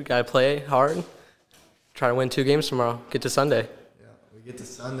wait, dude. We gotta play hard. Try to win 2 games tomorrow. Get to Sunday. Yeah. We get to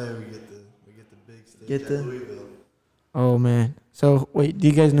Sunday. We get the big stage Get at the- Louisville. Oh man. So wait, do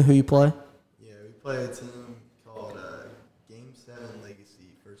you guys know who you play? Yeah, we play a team called Game 7 Legacy.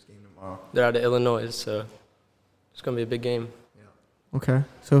 First game tomorrow. They're out of Illinois, so it's gonna be a big game. Okay.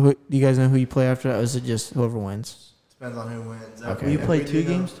 So do you guys know who you play after that, or is it just whoever wins? Depends on who wins. Okay. Will you If play we 2 do know-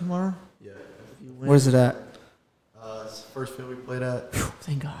 games tomorrow? Yeah. If you win? Where's it at? It's the first field we played at.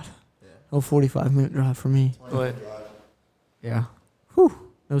 Thank God. Yeah. Oh, 45-minute drive for me. 20 drive. Yeah. Whew.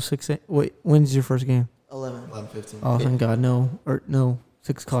 No 6 8. Wait, when's your first game? 11. 11-15. Oh, thank God. No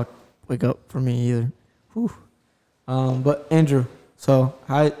 6 o'clock wake up for me either. Whew. But Andrew, so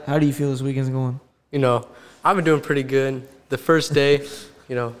how do you feel this weekend's going? You know, I've been doing pretty good. The first day,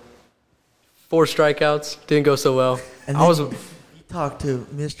 4 strikeouts. Didn't go so well. And I was. you talked to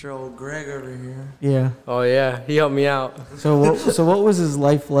Mr. Old Greg over here. Yeah. Oh yeah, he helped me out. So what was his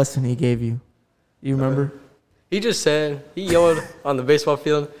life lesson he gave you? You remember? He just said he yelled on the baseball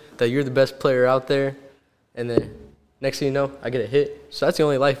field that you're the best player out there, and then next thing you know, I get a hit. So that's the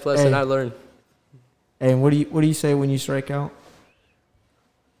only life lesson Hey. I learned. Hey, and what do you say when you strike out?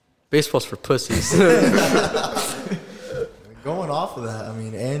 Baseball's for pussies. Going off of that, I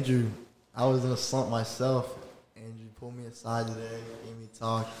mean, Andrew, I was in a slump myself. Andrew pulled me aside today, gave me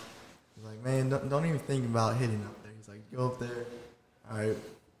talk. He's like, man, don't even think about hitting up there. He's like, go up there. All right,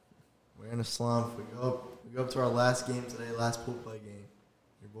 we're in a slump. We go up to our last game today, last pool play game.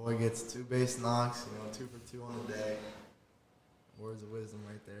 Your boy gets 2 base knocks, 2 for 2 on the day. Words of wisdom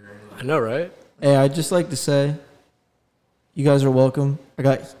right there. I know, right? Hey, I'd just like to say, you guys are welcome. I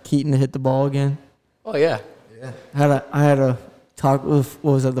got Keaton to hit the ball again. Oh yeah. Yeah, I had a talk with,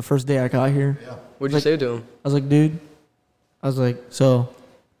 what was that, the first day I got here? yeah. What'd you say to him? I was like, dude, so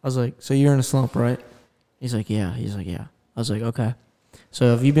you're in a slump, right? He's like, yeah. I was like, okay.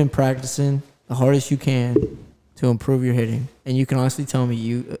 So have you been practicing the hardest you can to improve your hitting? And you can honestly tell me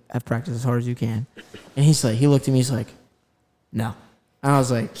you have practiced as hard as you can. And he looked at me, he's like, no. And I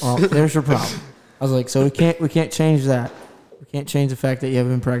was like, well, there's your problem. I was like, so we can't change that. We can't change the fact that you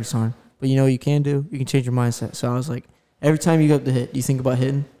haven't been practicing hard. But you know what you can do? You can change your mindset. So I was like, every time you go up to hit, do you think about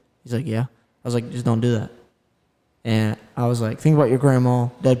hitting? He's like, yeah. I was like, just don't do that. And I was like, think about your grandma,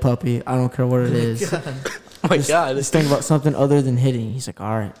 dead puppy. I don't care what it is. Oh my God. Just think about something other than hitting. He's like,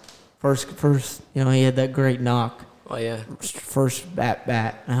 all right. First, he had that great knock. Oh yeah. First bat.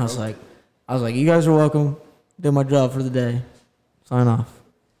 And I was like, you guys are welcome. Did my job for the day. Sign off.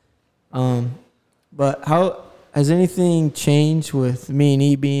 But how has anything changed with me and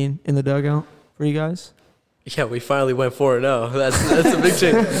E being in the dugout for you guys? Yeah, we finally went 4-0. That's a big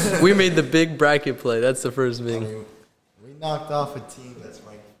change. We made the big bracket play. That's the first I thing. mean, we knocked off a team that's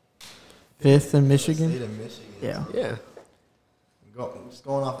ranked 5th in in the Michigan. state of Michigan. Yeah. So Yeah. just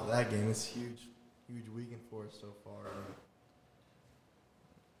going off of that game, it's huge weekend for us so far.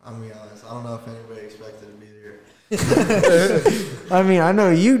 I'm gonna be honest. I don't know if anybody expected to be there. I mean, I know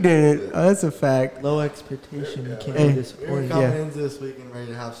you did it. That's a fact. Low expectation. You can't Hey. be We were disappointed. coming Yeah. into this weekend ready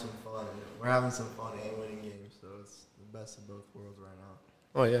to have some fun. We're having some fun and winning games, so it's the best of both worlds right now.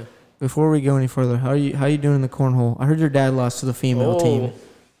 Oh yeah. Before we go any further, how you doing in the cornhole? I heard your dad lost to the female team.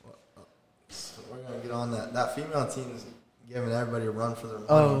 So we're gonna get on that. That female team is giving everybody a run for their money.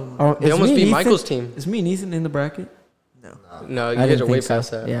 Oh, They is almost me beat and Michael's Ethan- team. Is me and Ethan in the bracket? No. No, you I guys didn't are way think so.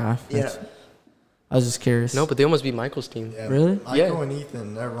 past that. Yeah. Yeah. I was just curious. No, but they almost beat Michael's team. Yeah, Really? Michael Yeah. and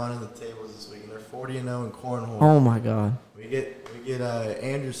Ethan, they're running the tables this week. They're 40-0 in cornhole. Oh my God. We get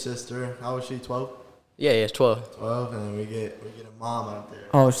Andrew's sister. How old is she? 12. Yeah, it's 12. 12, and then we get a mom out there.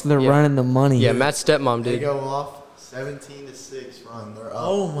 Oh, so they're Yeah. running the money. Yeah, Matt's stepmom, They dude. go off 17-6 run. They're up.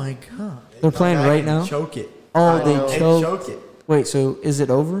 Oh my God. They They're come playing back right and now? Choke it. Oh, I they know, choked. choke it. Wait, so is it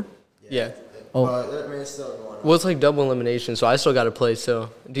over? Yeah. Oh. But I mean, it's still going on. Well, it's like double elimination, so I still got to play. So,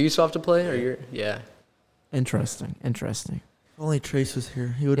 do you still have to play, or you're? Yeah. Interesting. If only Trace was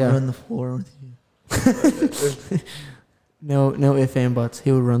here, he would Yeah. run the floor with you. No ifs and buts.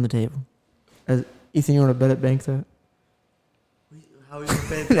 He would run the table. Ethan, you want to bet at bank that? How are you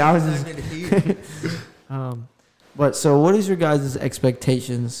going I was just- But so, what is your guys'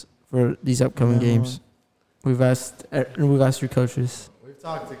 expectations for these upcoming games? We've asked your coaches. We've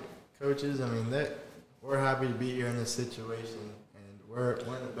talked to coaches. I mean, we're happy to be here in this situation, and we're in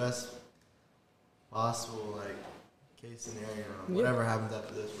the best possible case scenario. Whatever happens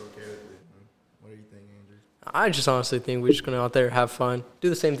after this, we're okay with it. What do you think, Andrew? I just honestly think we're just gonna out there have fun, do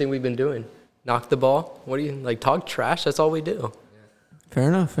the same thing we've been doing, knock the ball. What do you like? Talk trash. That's all we do. Fair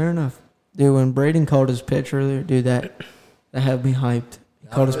enough. Dude, when Braden called his pitch earlier, dude, that had me hyped. He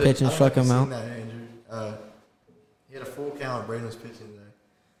called his pitch and struck him out. That, Andrew. He had a full count. Braden was pitching today.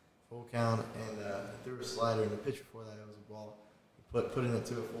 Full count, and threw a slider. And the pitch before that, it was a ball. He put it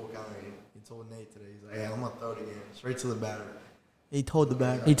into a full count. He told Nate today, he's like, "Hey, I'm gonna throw it again, straight to the batter." He told the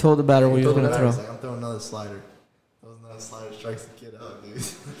batter. He told the batter what he was told going the to batter, throw. he's like, "I'm throwing another slider." Throws another slider, strikes the kid out, dude.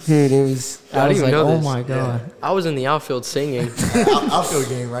 Dude, it was. I I was didn't like, even know oh this. my God. I was in the outfield singing. Outfield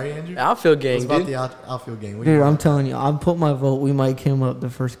game, right, Andrew? Outfield What's game, about dude. the outfield game? What do Dude, you I'm want? telling you, I'll put my vote. We might come up the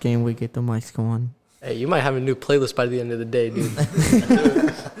first game we get the mics going. Hey, you might have a new playlist by the end of the day, dude.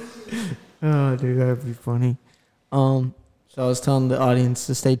 Oh, dude, that'd be funny. So I was telling the audience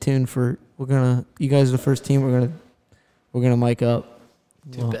to stay tuned for. You guys are the first team. We're gonna mic up.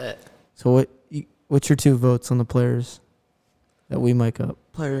 Too bad. So what's your 2 votes on the players that we mic up?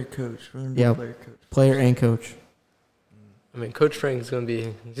 Player coach. We're gonna do Yeah. player coach. Player and coach. I mean, Coach Frank's gonna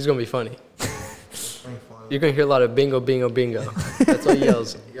be funny. Spring fun. You're gonna hear a lot of bingo, bingo, bingo. That's what he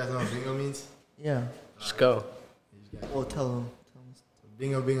yells. You guys know what bingo means? Yeah. Just go. You got Well, tell him.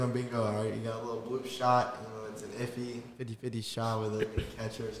 bingo, bingo, bingo. All right, you got a little bloop shot. It's an iffy 50-50 shot with a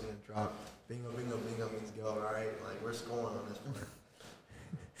catcher is gonna drop. Bingo, bingo, bingo means go. All right, we're scoring on this one.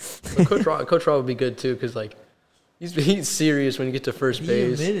 But Coach Raw would be good too, cause he's serious when you get to first He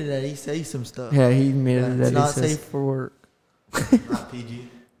base. admitted that he says some stuff. Yeah, he admitted that It's he not says safe for work. Not PG.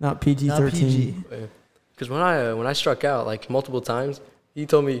 not PG-13. Not PG. Because when I struck out multiple times, he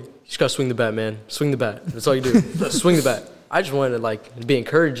told me, "You just gotta swing the bat, man. Swing the bat. That's all you do. Swing the bat." I just wanted to be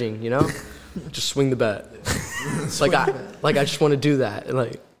encouraging, just swing the bat. I just want to do that.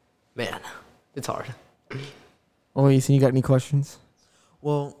 And man, it's hard. Oh, Ethan, you got any questions?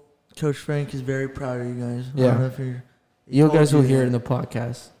 Well, Coach Frank is very proud of you guys. I Yeah. don't know if he You told guys will hear that. it in the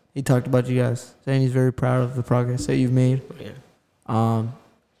podcast. He talked about you guys, saying he's very proud of the progress that you've made. Yeah.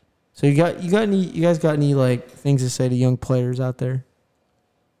 So you guys got any things to say to young players out there?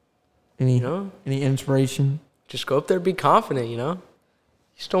 Any inspiration? Just go up there, be confident. You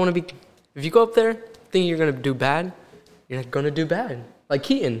just don't want to be. If you go up there thinking you're gonna do bad, you're not gonna do bad. Like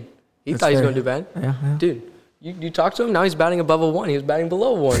Keaton, he That's thought he was fair. gonna do bad. Yeah. Dude, you talk to him now. He's batting above a 1. He was batting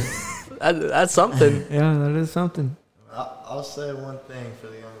below 1. That's something. Yeah, that is something. I'll say one thing for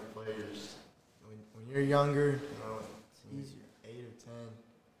the younger players. When you're younger, it's 8 or 10,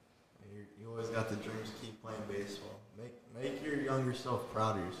 you always got the dreams to keep playing baseball. Make your younger self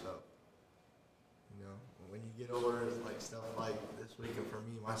proud of yourself. When you get older, it's stuff like this week, and for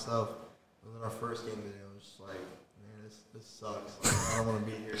me, myself, it was in our first game today. I was just like, man, this sucks. I don't want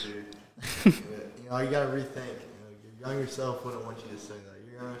to be here, dude. But, you got to rethink. Your younger self wouldn't want you to say that.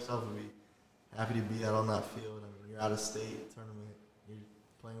 Your younger self would be happy to be out on that field. I mean, you're out of state tournament. You're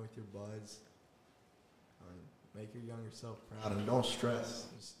playing with your buds. make your younger self proud and don't stress.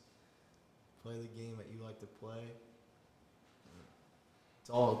 Just play the game that you like to play. It's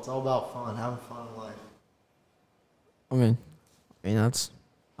all about fun, having fun in life. I mean that's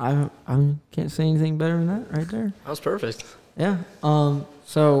I can't say anything better than that right there. That was perfect. Yeah.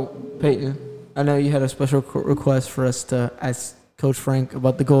 So Peyton, I know you had a special request for us to ask Coach Frank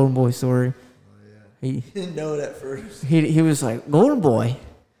about the Golden Boy story. He didn't know it at first. He was like, Golden Boy?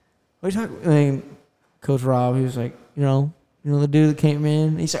 What are you talking? I mean, Coach Rob, he was like, you know the dude that came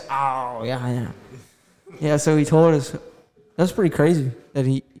in. He's like, oh yeah. Yeah. So he told us that's pretty crazy that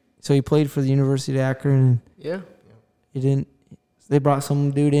he played for the University of Akron and Yeah. he didn't. They brought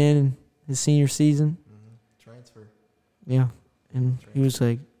some dude in his senior season. Transfer. Yeah, and he was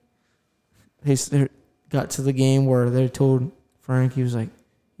like, they got to the game where they told Frank, he was like,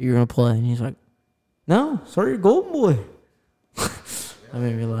 you're gonna play, and he's like, no, sorry, you're Golden Boy. That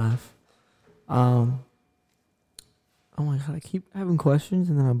made me laugh. Oh my god, I keep having questions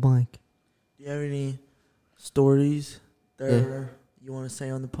and then I blank. Do you have any stories that you want to say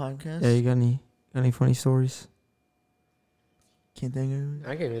on the podcast? Yeah, you got any funny stories? Can't think of it.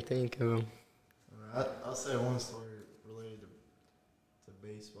 I can't even think of them. I'll say one story related to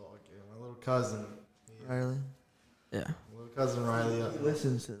baseball. Okay, my little cousin, Riley. Yeah. my little cousin Riley. He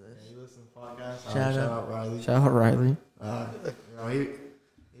listens to this. Yeah, he listens to the podcast. Shout Shout out. out Riley. Shout out Riley.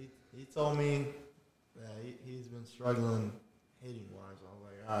 He told me that he's been struggling hitting wise. I was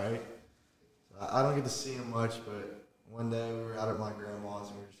like, all right. So I don't get to see him much, but one day we were out at my grandma's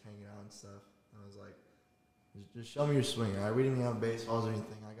and we were just hanging out and stuff. And I was like, just show me your swing, all right? We didn't even have baseballs or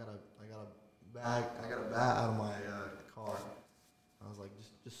anything. I got a bat out of my car. I was like,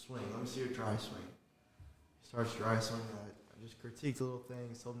 just swing. Let me see your dry swing. He starts dry swinging. I just critiqued the little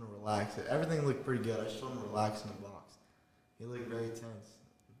things, told him to relax. Everything looked pretty good. I just told him to relax in the box. He looked very tense.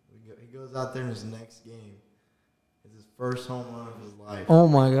 He goes out there in his next game. It's his first home run of his life. Oh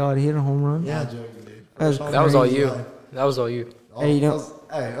my god, he hit a home run? Yeah, joking, dude. That was all you. That was all you. Hey, that was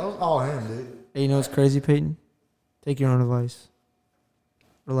all him, dude. Hey, you know what's crazy, Peyton? Take your own advice.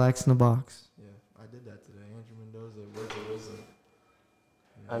 Relax in the box. Yeah, I did that today. Andrew Mendoza, words of wisdom.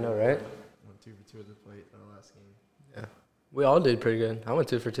 I know, right? Went 2 for 2 at the plate in our last game. Yeah. We all did pretty good. I went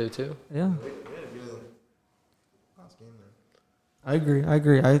 2 for 2 too. Yeah. We had a good last game there. I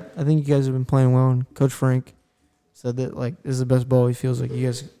agree. I think you guys have been playing well, and Coach Frank said that like this is the best ball he feels like you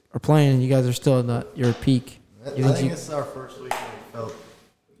guys are playing, and you guys are still at your peak. I think it's our first week and we felt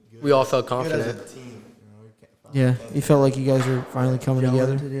good. We all felt Good confident. as a team. Yeah, you felt like you guys are finally coming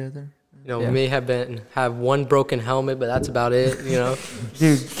together. You know, we may have one broken helmet, but that's about it, you know.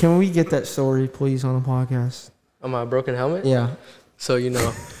 Dude, can we get that story, please, on the podcast? On my broken helmet? Yeah. So,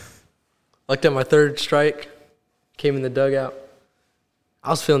 looked at my third strike, came in the dugout. I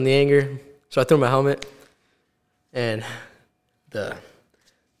was feeling the anger, so I threw my helmet, and the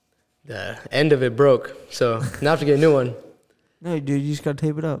end of it broke. So now I have to get a new one. No, dude, you just got to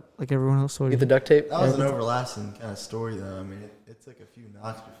tape it up like everyone else told you. Get the duct tape? That was an overlasting kind of story, though. I mean, it took a few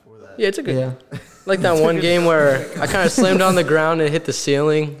knocks before that. Yeah, it's a good like that one game where I kind of slammed on the ground and hit the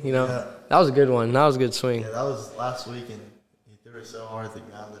ceiling, Yeah. That was a good one. That was a good swing. Yeah, that was last week, and he threw it so hard at the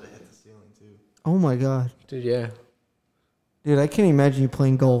ground that it hit the ceiling, too. Oh, my God. Dude, yeah. Dude, I can't imagine you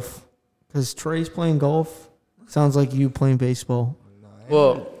playing golf. Because Trey's playing golf. Sounds like you playing baseball. No,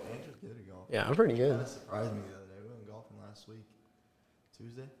 Well, Andrew's good at golf. Yeah, I'm pretty good. That surprised me the other day. We went golfing last week.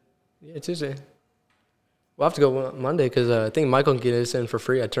 Tuesday? Yeah, Tuesday. We'll have to go Monday because I think Michael can get us in for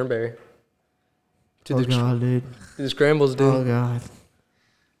free at Turnberry. Oh, God, dude. To the scrambles, dude. Oh, God.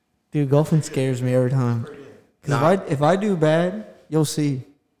 Dude, golfing scares me every time. Because if I do bad, you'll see.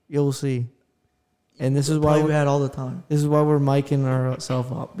 You'll see. And this is why we had all the time. This is why we're miking ourselves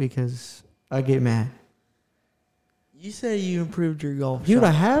up, because I get mad. You say you improved your golf Dude, shot.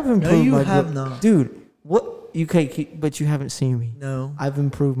 I have improved No, you my have not. Dude, what? You can't, but you haven't seen me. No. I've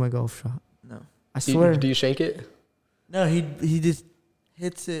improved my golf shot. No. I swear. Do you shank it? No, he just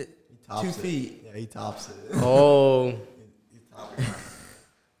hits it He tops 2 it. feet. Yeah, he tops it. Oh. He tops it.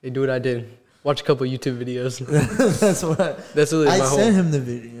 Hey, do what I did. Watch a couple YouTube videos. That's what That's really I my whole. sent him the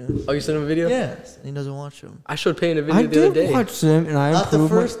video. Oh, you sent him a video? Yes, and he doesn't watch them. I showed Payne a video I the other did day. watch them, and I Not the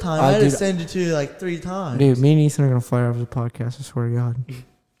improved first time. I had to send it to you like 3 times. Dude, me and Ethan are gonna fight over the podcast. I swear to God.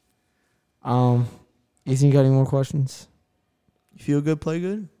 Ethan, you got any more questions? You feel good, play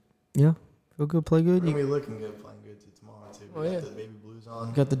good? Yeah. Feel good, play good. We're You going to be looking good, playing good too tomorrow, too. Oh, We yeah. got the baby blues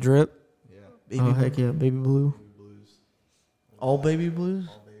on. got the drip. Yeah, Baby Oh blue. heck yeah, baby blue. baby blues. All baby blues?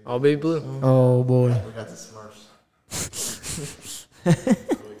 All baby. All baby blue. Oh boy. We got the Smurfs. That's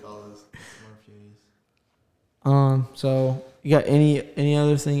what we call those Smurf unis. So you got any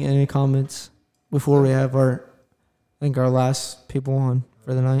other thing? Any comments before we have our think our last people on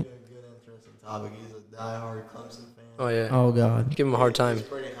for the night. Good, interesting topic. He's a diehard Clemson fan. Oh yeah. Oh God. Give him a hard time. He's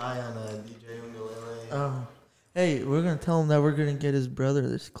pretty high on DJ Ungolele. Oh, hey, we're gonna tell him that we're gonna get his brother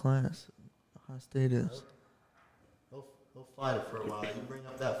this class. Ohio State is. He'll fight it for a while. You bring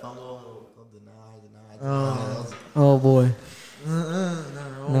up that fumble, he'll deny. Oh boy. No,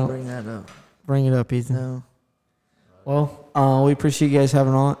 No. bring that up. Bring it up, Ethan. No. Well, we appreciate you guys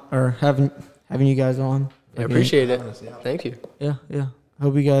having you guys on. I appreciate it. Honestly, yeah. Thank you. Yeah.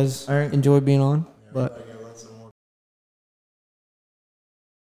 Hope you guys All right. enjoy being on. Yeah, But we gotta let some more.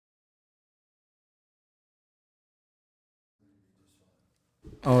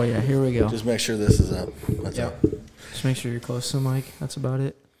 oh yeah, here we go. Just make sure this is up. That's Yeah. all. Just make sure you're close to the mic. That's about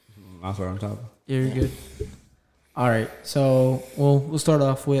it. That's what I'm talking. Yeah, you're good. All right, so we'll start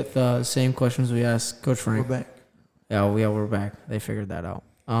off with the same questions we asked Coach Frank. We're back. Yeah, we're back. They figured that out.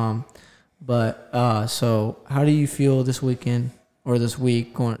 So how do you feel this weekend or this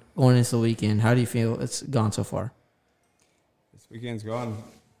week going into the weekend? How do you feel it's gone so far? This weekend's gone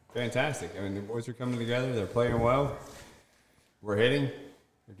fantastic. I mean, the boys are coming together. They're playing well. We're hitting.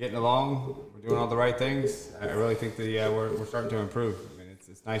 We're getting along. We're doing all the right things. I really think that we're starting to improve. I mean,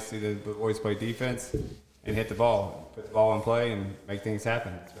 it's nice to see the boys play defense and hit the ball, put the ball in play, and make things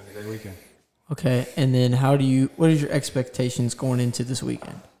happen. It's been a great weekend. Okay, and then what is your expectations going into this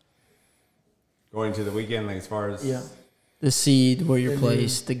weekend? Going into the weekend, like as far as The seed, where you're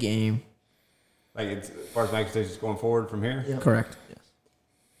placed, the game. like as far as my expectations going forward from here. Yeah. Correct. Yes.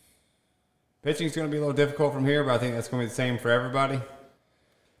 Pitching's going to be a little difficult from here, but I think that's going to be the same for everybody.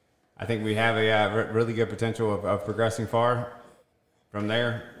 I think we have a really good potential of progressing far. From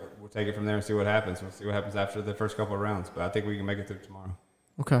there, we'll take it from there and see what happens. We'll see what happens after the first couple of rounds, but I think we can make it through tomorrow.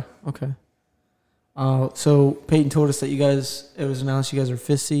 Okay. So Peyton told us that it was announced you guys are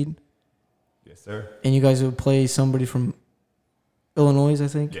 5th seed, Yes, sir. and you guys would play somebody from Illinois, I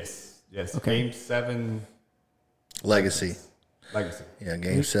think. Yes. Okay. Game 7 Legacy. Legacy. Yeah,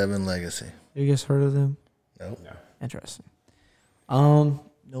 Game 7 Legacy. Have you guys heard of them? Nope. No. Interesting.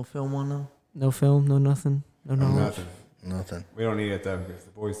 No film on them. No film, no nothing, no knowledge. Nothing. We don't need it though because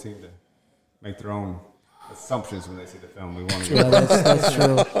the boys seem to make their own assumptions when they see the film. We want to. Yeah, that's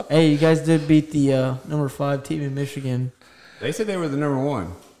true. Hey, you guys did beat the number 5 team in Michigan. They said they were the number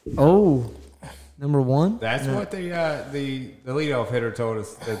 1. Oh, number 1? That's what the leadoff hitter told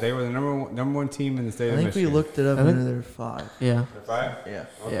us, that they were the number one team in the state I of think Michigan. we looked it up I think- and they're 5. Yeah. They're 5. Yeah.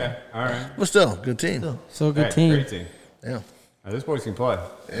 Okay. Yeah. All right. But still, good team. Still. So a good Hey, team. Great team. Yeah. Those boys can play.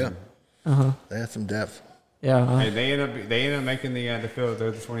 Yeah. They had some depth. Yeah. Hey, they end up making the field.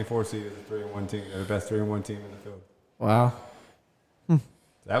 They're the 24 seed as a 3-1 team. They're the best 3-1 team in the field. Wow.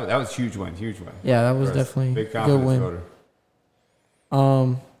 That was a huge win. Yeah, that was For us. definitely Big a good confidence win.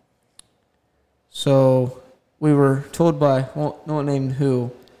 voter. So we were told by, well, no one named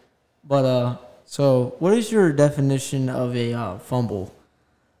who, but so what is your definition of a fumble?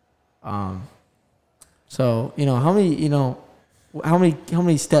 So how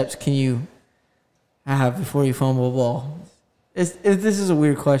many steps can you have before you fumble a ball? This is a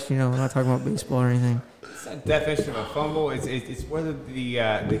weird question. We're not talking about baseball or anything. It's not definition of a fumble. It's whether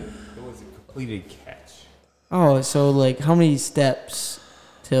it was a completed catch. Oh, so like how many steps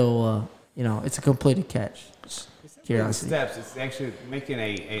till it's a completed catch? It's not Curiosity. steps. It's actually making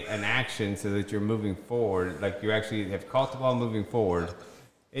an action so that you're moving forward. Like you actually have caught the ball moving forward.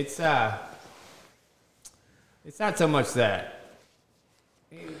 It's not so much that.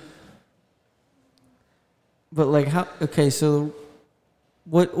 But like how? Okay, so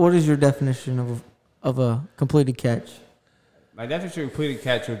what is your definition of a completed catch? My definition of completed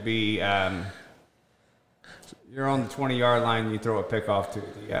catch would be you're on the 20-yard line and you throw a pick off to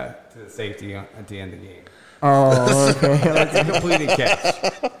the safety at the end of the game. Oh, okay. That's a completed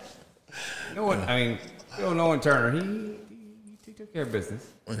catch. I mean, Nolan Turner, he took care of business.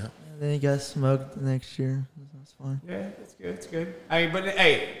 Yeah. And then he got smoked the next year. That's fine. Yeah, it's good. It's good. I mean, but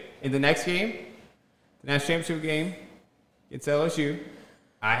hey, in the next game, the national championship game against LSU,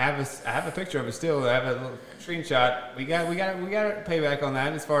 I have a picture of it still. I have a little screenshot. We got a payback on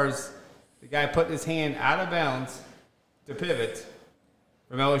that as far as the guy putting his hand out of bounds to pivot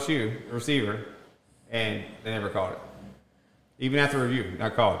from LSU, the receiver, and they never caught it. Even after review,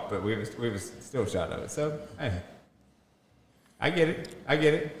 not caught, but we was still shot of it. So hey, I get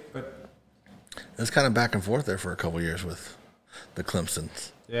it, but It's kind of back and forth there for a couple of years with the Clemsons.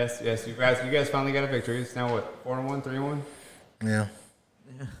 yes, you guys finally got a victory. It's now what, 4-1, 3-1? Yeah.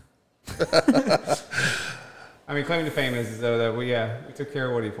 I mean, claim to fame is though that we took care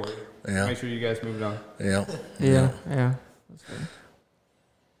of Woody for you. Yeah. Make sure you guys moved on. Yeah. Yeah. That's good.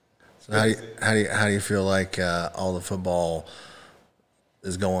 How do you feel like all the football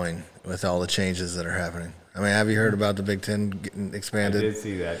is going with all the changes that are happening? I mean, have you heard about the Big Ten getting expanded? I did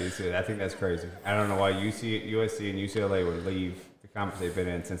see that. I think that's crazy. I don't know why USC and UCLA would leave the conference they've been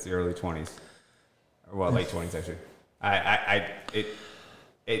in since the early 20s, or late 20s actually.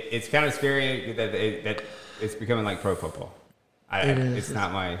 It's kind of scary that it's becoming like pro football. It's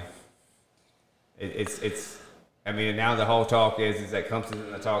not my. It's. I mean, now the whole talk is that Clemson's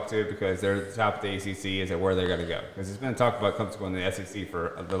in the talk too because they're the top of the ACC. Is that where they're going to go? Because it's been talked about Clemson going to the SEC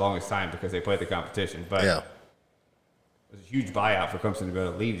for the longest time because they played the competition. But yeah. It was a huge buyout for Clemson to be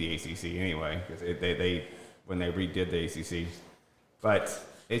able to leave the ACC anyway because they when they redid the ACC. But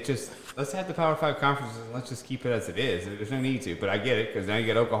it's just let's have the Power 5 conferences and let's just keep it as it is. There's no need to. But I get it because now you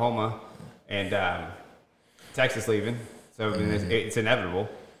get Oklahoma and Texas leaving, so I mean, it's inevitable.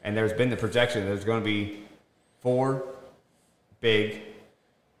 And there's been the projection there's going to be 4 big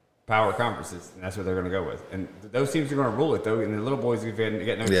power conferences, and that's what they're going to go with. And those teams are going to rule it, though, and the little boys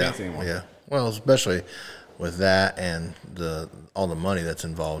get no chance anymore. Yeah, well, especially with that and all the money that's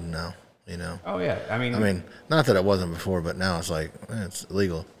involved now, you know. Oh, yeah. I mean, not that it wasn't before, but now it's like, it's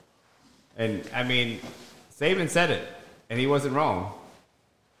illegal. And, I mean, Saban said it, and he wasn't wrong,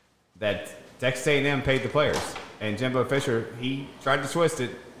 that Texas A&M paid the players. And Jimbo Fisher, he tried to twist it,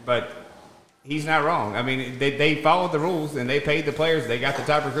 but he's not wrong. I mean, they followed the rules, and they paid the players. They got the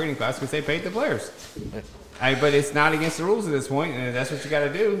top recruiting class because they paid the players. But it's not against the rules at this point, and that's what you got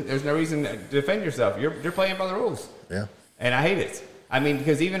to do. There's no reason to defend yourself. You're playing by the rules. Yeah. And I hate it. I mean,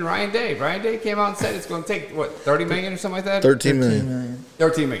 because even Ryan Day came out and said it's going to take, what, $30 million or something like that? $13 million.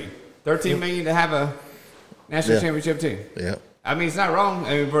 $13 million. $13 million to have a national championship team. Yeah. I mean, it's not wrong.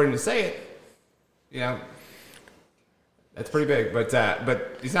 I mean, for him to say it, you know, that's pretty big.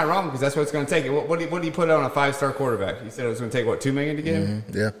 But he's not wrong because that's what it's going to take. What did he put on a 5-star quarterback? He said it was going to take, what, $2 million to get him?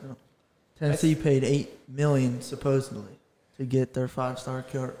 Mm-hmm. Yeah. Tennessee paid $8 million supposedly to get their 5-star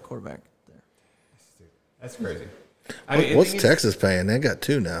quarterback there. That's crazy. What's Texas paying? They got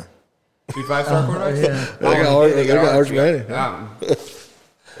 2 now. 2 5-star quarterbacks? Yeah. They got ours money.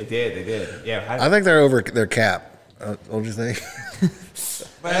 They did. Yeah. I think they're over their cap. Don't you think?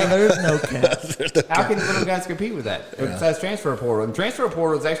 But there's no cap. How can the little guys compete with that? Yeah. Besides transfer portal. And transfer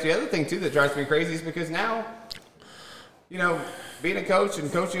portal is actually the other thing, too, that drives me crazy is because now, you know, being a coach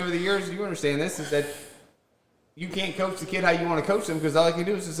and coaching over the years, you understand this, is that you can't coach the kid how you want to coach them because all you can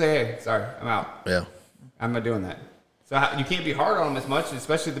do is just say, hey, sorry, I'm out. Yeah. I'm not doing that. So you can't be hard on them as much,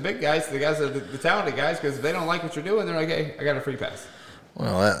 especially the big guys, the guys that are the talented guys, because if they don't like what you're doing, they're like, hey, I got a free pass.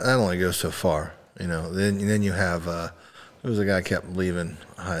 Well, that only goes so far. You know, then you have who was the guy kept leaving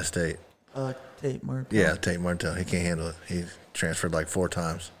Ohio State? Tate Martell. Yeah, Tate Martell. He can't handle it. He transferred like 4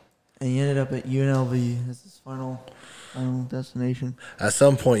 times. And he ended up at UNLV as his final destination. At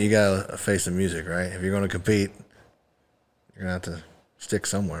some point, you gotta face the music, right? If you're going to compete, you're gonna have to stick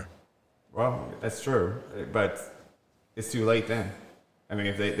somewhere. Well, that's true, but it's too late then. I mean,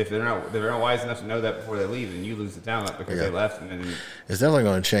 if they're not wise enough to know that before they leave, then you lose the talent because they left. And then it's definitely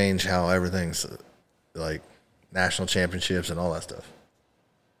going to change how everything's like national championships and all that stuff.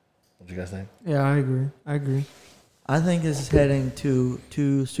 What do you guys think? Yeah, I agree. I think this is heading to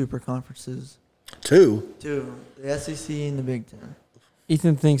 2 super conferences. 2? 2. The SEC and the Big Ten.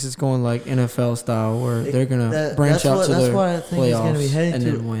 Ethan thinks it's going like NFL style where they're going to branch out to their playoffs. That's what I think it's going to be heading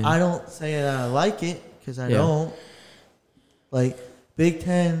to. Win. I don't say that I like it because I don't. Like, Big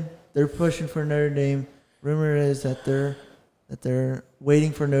Ten, they're pushing for Notre Dame. Rumor is that they're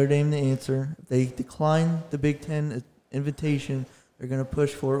waiting for Notre Dame to answer. If they decline the Big Ten invitation, they're going to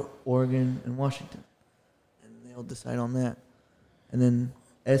push for Oregon and Washington. And they'll decide on that. And then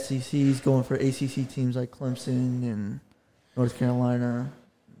SEC is going for ACC teams like Clemson and North Carolina,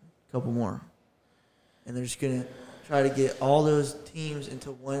 a couple more. And they're just going to try to get all those teams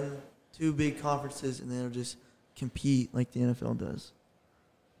into 2 big conferences, and they'll just compete like the NFL does.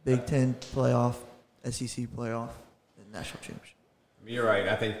 Big Ten playoff, SEC playoff, and national championship. You're right.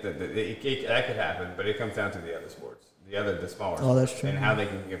 I think that could happen, but it comes down to the other sports, the smaller sports, that's true. And how they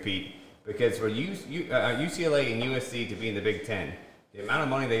can compete. Because for UCLA and USC to be in the Big Ten, the amount of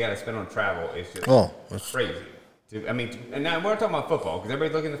money they got to spend on travel is just crazy. And now we're not talking about football because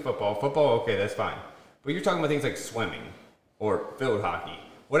everybody's looking at football. Football, okay, that's fine. But you're talking about things like swimming or field hockey,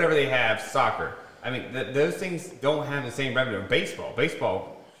 whatever they have, soccer. I mean, those things don't have the same revenue. Baseball,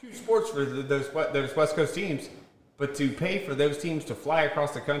 huge sports for those West Coast teams. But to pay for those teams to fly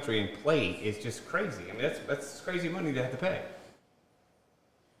across the country and play is just crazy. I mean, that's crazy money to have to pay.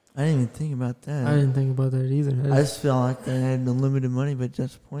 I didn't even think about that. I didn't think about that either. I just feel like they had unlimited money, but at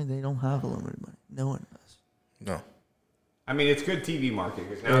this point, they don't have unlimited money. No one does. No. I mean, it's good TV market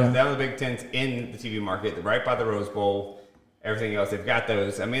because now the Big Ten's in the TV market, right by the Rose Bowl, everything else. They've got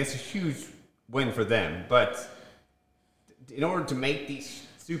those. I mean, it's a huge win for them. But in order to make these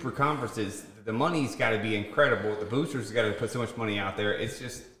super conferences, the money's got to be incredible. The boosters got to put so much money out there. It's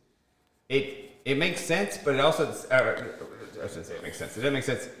just it makes sense, but it also I shouldn't say it makes sense. It doesn't make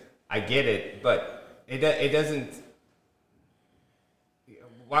sense. I get it, but it doesn't.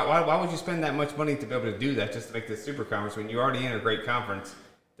 Why would you spend that much money to be able to do that just to make this super conference when you're already in a great conference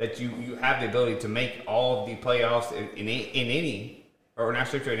that you have the ability to make all of the playoffs in any or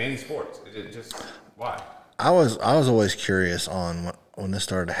national in any sports? Just why? I was always curious on when this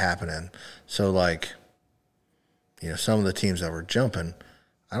started happening. So like, some of the teams that were jumping,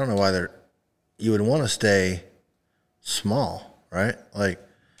 I don't know why you would want to stay small, right? Like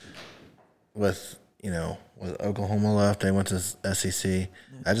with Oklahoma left, they went to SEC.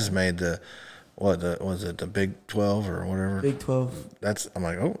 I just made the Big 12 or whatever? Big 12. I'm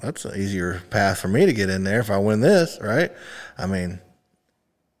like, oh, that's an easier path for me to get in there if I win this, right? I mean,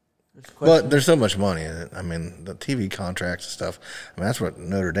 but there's so much money in it. I mean, the TV contracts and stuff. I mean, that's what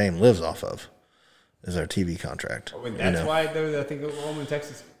Notre Dame lives off of, is their TV contract. Well, that's why I think Oklahoma and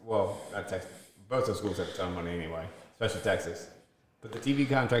Texas. Well, not Texas. Both those schools have a ton of money anyway, especially Texas. But the TV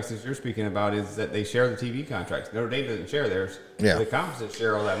contracts that you're speaking about is that they share the TV contracts. Notre Dame doesn't share theirs. Yeah. The conferences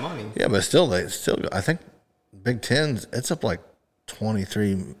share all that money. Yeah, but I think Big Ten's, it's up like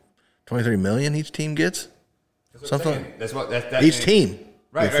 23 million each team gets. That's what I'm saying. That's each team.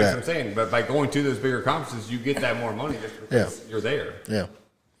 Right, that's what I'm saying. But by going to those bigger conferences, you get that more money just because you're there. Yeah.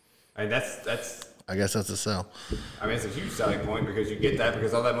 And that's I guess that's a sell. I mean, it's a huge selling point because you get that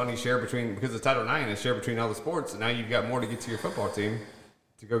because all that money is shared because of Title IX is shared between all the sports, and now you've got more to get to your football team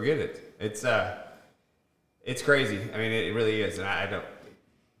to go get it. It's crazy. I mean, it really is, and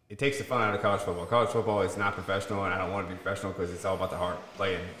it takes the fun out of college football. College football is not professional, and I don't want to be professional because it's all about the heart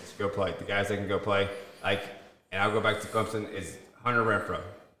playing. Just go play. The guys that can go play, and I'll go back to Clemson, is Hunter Renfrow.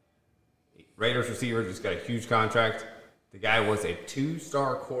 Raiders receiver just got a huge contract. The guy was a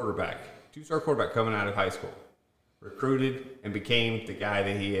two-star quarterback coming out of high school, recruited and became the guy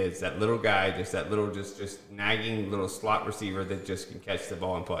that he is, that little guy, just that little, just nagging little slot receiver that just can catch the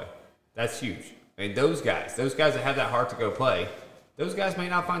ball and play. That's huge. I mean, those guys that have that heart to go play, those guys may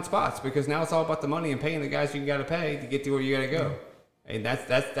not find spots because now it's all about the money and paying the guys you got to pay to get to where you got to go. And that's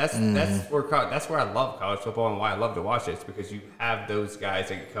where I love college football and why I love to watch it. It's because you have those guys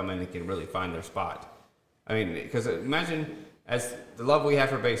that can come in and can really find their spot. I mean, because imagine as the love we have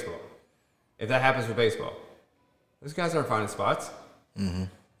for baseball. If that happens with baseball, those guys aren't finding spots, and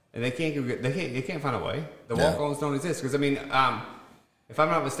they can't find a way. The walk-ons don't exist because I mean, if I'm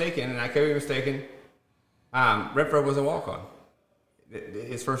not mistaken, and I could be mistaken, Renfrow was a walk-on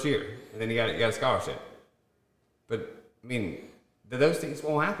his first year, and then he got a scholarship. But I mean, those things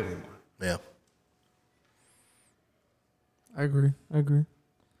won't happen anymore. Yeah, I agree.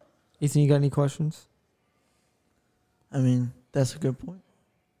 Ethan, you got any questions? I mean, that's a good point.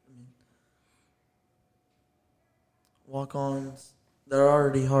 Walk-ons, they're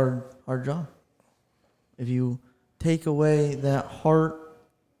already hard job. If you take away that heart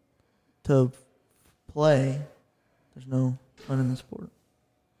to play, there's no fun in the sport.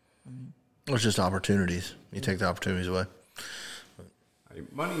 It's just opportunities. You take the opportunities away.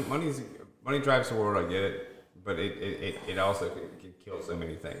 Money drives the world. I get it, but it also can kill so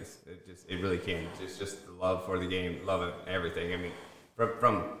many things. It really can. It's just the love for the game, love of everything. I mean,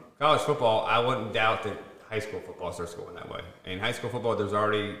 from college football, I wouldn't doubt that high school football starts going that way. In high school football, there's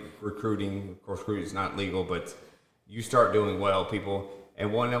already recruiting. Of course, recruiting is not legal, but you start doing well, people.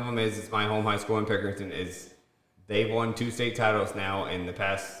 And one of them is, it's my home high school in Pickerington, is they've won 2 state titles now in the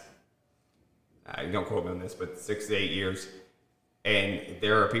past, don't quote me on this, but 6 to 8 years. And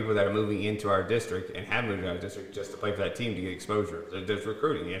there are people that are moving into our district and have moved into our district just to play for that team to get exposure. There's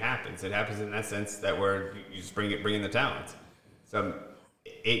recruiting. It happens. It happens in that sense that where you just bring in the talent. So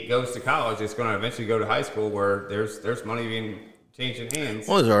it goes to college. It's going to eventually go to high school where there's money being changed in hands.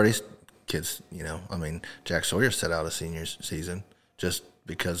 Well, there's already kids, I mean, Jack Sawyer set out a senior season just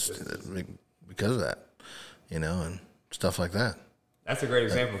because of that, and stuff like that. That's a great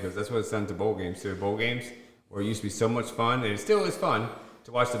example because that's what it's done to bowl games too. Bowl games where it used to be so much fun, and it still is fun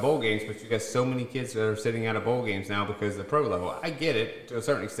to watch the bowl games, but you got so many kids that are sitting out of bowl games now because of the pro level. I get it to a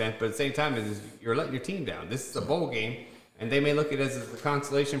certain extent, but at the same time, you're letting your team down. This is a bowl game. And they may look at it as a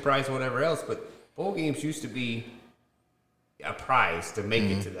consolation prize or whatever else, but bowl games used to be a prize to make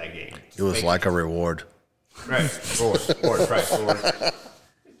it to that game. It was like a reward. Right, reward, prize, reward.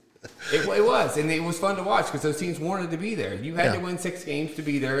 It was, and it was fun to watch because those teams wanted to be there. You had Yeah. to win 6 games to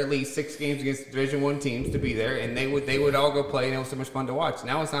be there, at least 6 games against Division I teams to be there, and they would all go play, and it was so much fun to watch.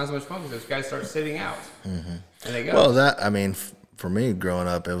 Now it's not as much fun because those guys start sitting out, and they go. Well, for me growing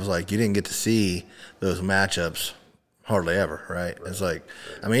up, it was like you didn't get to see those matchups hardly ever, right? It's like,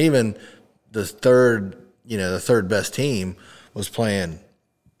 even the third best team was playing,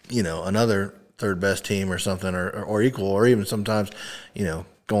 another third best team or something, or equal, or even sometimes,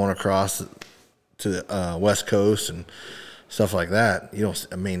 going across to the West Coast and stuff like that.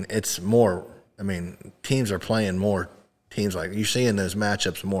 It's more. Teams are playing more teams like you're seeing those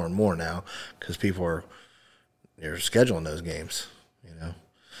matchups more and more now because they're scheduling those games.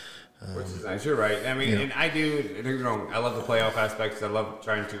 Which is nice. You're right. And I do. Don't get me wrong. I love the playoff aspects. I love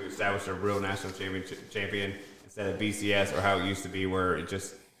trying to establish a real national champion instead of BCS or how it used to be, where it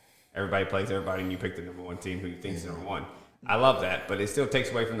just everybody plays everybody and you pick the number 1 team who you think is number 1. I love that, but it still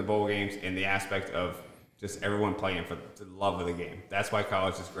takes away from the bowl games and the aspect of just everyone playing for the love of the game. That's why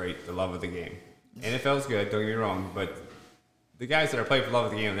college is great. The love of the game. NFL is good. Don't get me wrong, but the guys that are playing for the love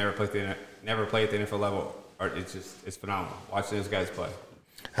of the game and never play at the NFL level it's phenomenal watching those guys play.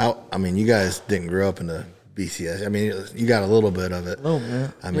 You guys didn't grow up in the BCS. You got a little bit of it. A little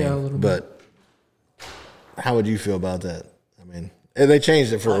bit. A little but how would you feel about that? They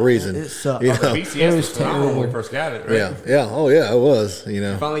changed it for a reason. It sucked. BCS was phenomenal when we first got it, right? Yeah. Oh, yeah, it was.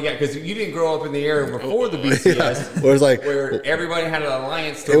 Finally got, because you didn't grow up in the era before the BCS, where it's like where everybody had an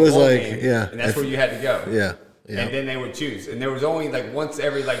alliance to it was a bowl like game, yeah, and that's where you had to go. Yeah. And then they would choose, and there was only like once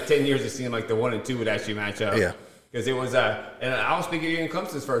every 10 years it seemed like the 1 and 2 would actually match up. Yeah. Because it was, and I was speaking in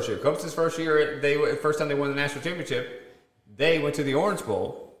Clemson's first year. Clemson's first year, first time they won the national championship, they went to the Orange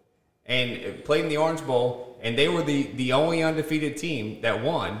Bowl and played in the Orange Bowl, and they were the only undefeated team that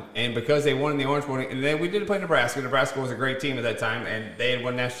won. And because they won in the Orange Bowl, and then we did play Nebraska. Nebraska was a great team at that time, and they had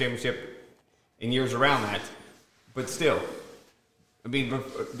won the national championship in years around that. But still, the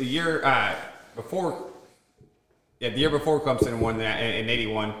year before Clemson won that in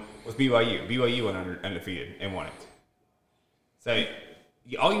 '81. Was BYU. BYU went undefeated and won it. So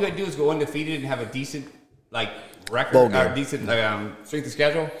all you had to do is go undefeated and have a decent record, decent strength of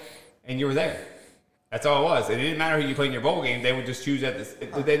schedule, and you were there. That's all it was. And it didn't matter who you played in your bowl game. They would just choose at this.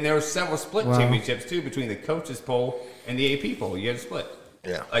 Then there were several split championships too between the coaches poll and the AP poll. You had to split.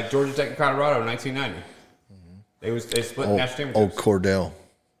 Yeah. Like Georgia Tech and Colorado in 1990. They split national championships. Old Cordell.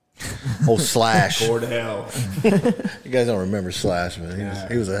 Old Slash. Cordell. You guys don't remember Slash, man.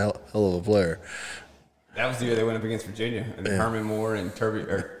 He was a hell of a player. That was the year they went up against Virginia and Herman Moore and Terry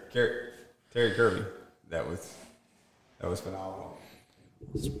Kirby. That was phenomenal.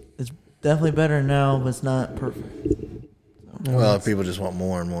 It's definitely better now, but it's not perfect. Well, people just want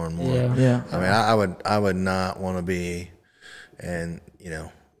more and more and more. Yeah. I would not want to be, and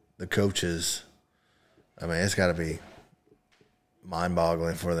the coaches. It's got to be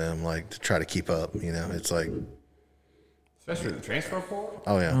mind-boggling for them, to try to keep up. It's like, especially the transfer portal.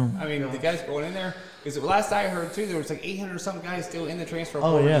 Oh yeah. The guys going in there, because last I heard too, there was 800 some guys still in the transfer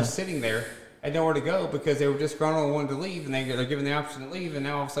portal, just sitting there, had nowhere to go because they were disgruntled and wanted to leave, and they're given the option to leave, and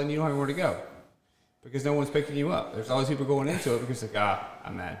now all of a sudden you don't have anywhere to go because no one's picking you up. There's all these people going into it because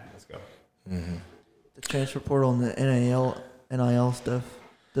I'm mad. Let's go. Mm-hmm. The transfer portal and the NIL stuff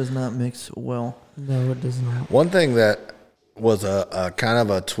does not mix well. No, it does not. One thing that was a kind of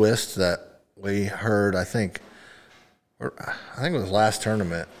a twist that we heard, I think it was last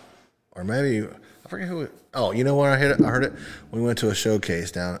tournament, or maybe I forget who. You know where I heard it. We went to a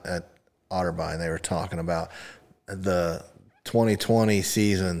showcase down at Otterby, and they were talking about the 2020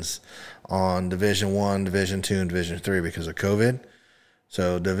 seasons on Division I, Division II, and Division III because of COVID.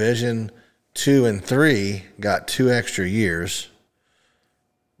 So Division II and III got 2 extra years.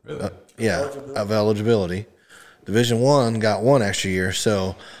 Really? Of eligibility. Division I got 1 extra year.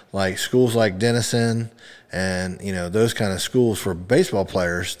 So schools like Denison and those kind of schools for baseball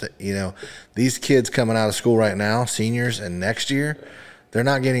players that these kids coming out of school right now, seniors, and next year they're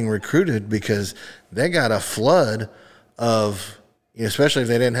not getting recruited because they got a flood of especially if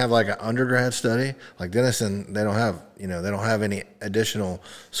they didn't have an undergrad study like Denison. They don't have any additional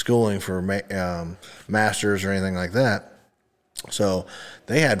schooling for masters or anything like that. So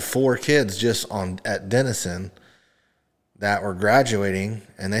they had 4 kids just at Denison that were graduating,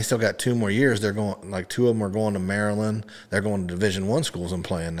 and they still got 2 more years. They're going 2 of them are going to Maryland. They're going to Division I schools and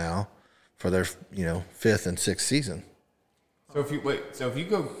playing now for their 5th and 6th season. So if you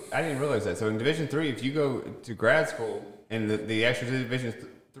go, I didn't realize that. So in Division III, if you go to grad school and the actual Division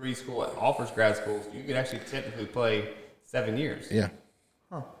III school offers grad schools, you could actually technically play 7 years. Yeah.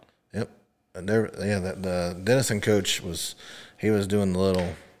 Huh. Yep. And the Denison coach was doing the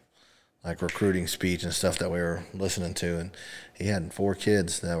little like recruiting speech and stuff that we were listening to, and he had 4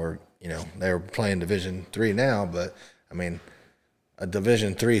 kids that were, they were playing Division III now, but I mean, a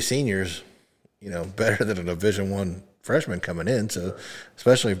Division III senior's, better than a Division I freshman coming in. So,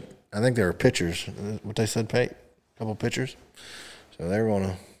 especially, I think they were pitchers. What they said, Pate, a couple pitchers. So they were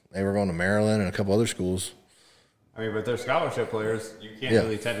going to Maryland and a couple other schools. I mean, but they're scholarship players. You can't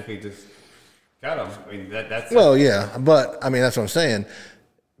really technically just cut them. I mean, that's well, yeah, but I mean that's what I'm saying.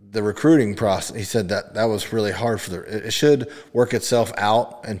 The recruiting process, he said that was really hard for it should work itself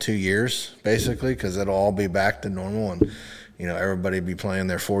out in 2 years, basically, because it'll all be back to normal and, everybody be playing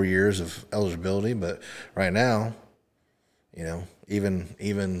their 4 years of eligibility. But right now, even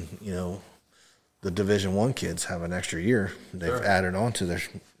the Division I kids have an extra year they've added on to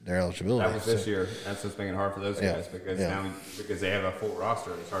their eligibility. That was this year. That's what's making it hard for those guys because now because they have a full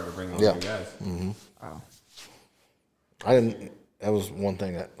roster, it's hard to bring on new guys. Mm-hmm. Wow. That was one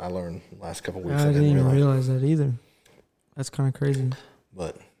thing that I learned the last couple of weeks. I didn't even realize that either. That's kind of crazy.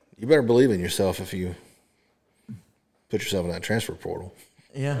 But you better believe in yourself if you put yourself in that transfer portal.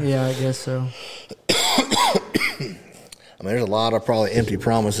 Yeah, I guess so. I mean, there's a lot of probably empty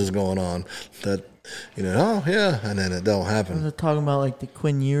promises going on that, and then it don't happen. We're talking about like the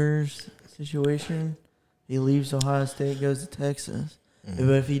Quinn Ewers situation. He leaves Ohio State, goes to Texas. Mm-hmm.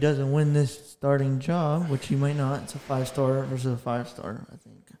 But if he doesn't win this starting job, which he might not, it's a 5-star versus a 5-star, I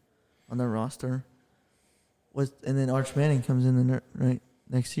think, on their roster. And then Arch Manning comes in right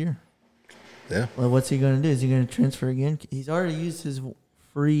next year. Yeah. Well, what's he going to do? Is he going to transfer again? He's already used his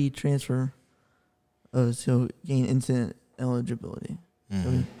free transfer to gain instant eligibility. Mm-hmm.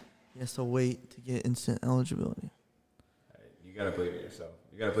 So he has to wait to get instant eligibility. You got to believe in yourself.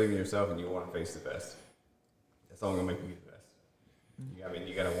 You got to believe in yourself, and you want to face the best. That's all going to make you the best. You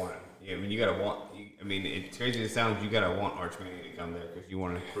got to want it. You got to want. It's crazy as it sounds. You got to want Arch Manning to come there because you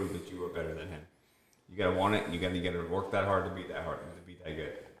want to prove that you are better than him. You got to want it. And you got to work that hard to be that hard to be that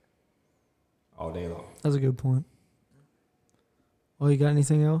good. All day long. That's a good point. Well, you got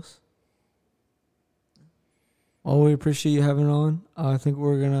anything else? Well, we appreciate you having on. I think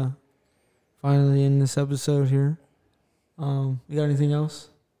we're gonna finally end this episode here. You got anything else?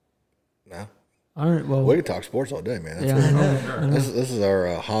 No. All right. Well, we can talk sports all day, man. That's I know. This is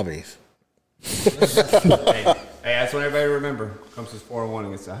our hobbies. Hey, that's what everybody remember. Clemson's 4-1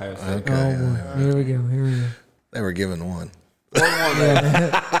 against Ohio State. Okay. Oh, boy. Here we go. They were given one. 4-1,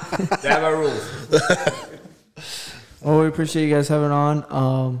 man. That's our rules. Well, we appreciate you guys having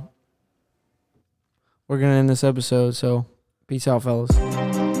on. We're gonna end this episode, so peace out, fellas.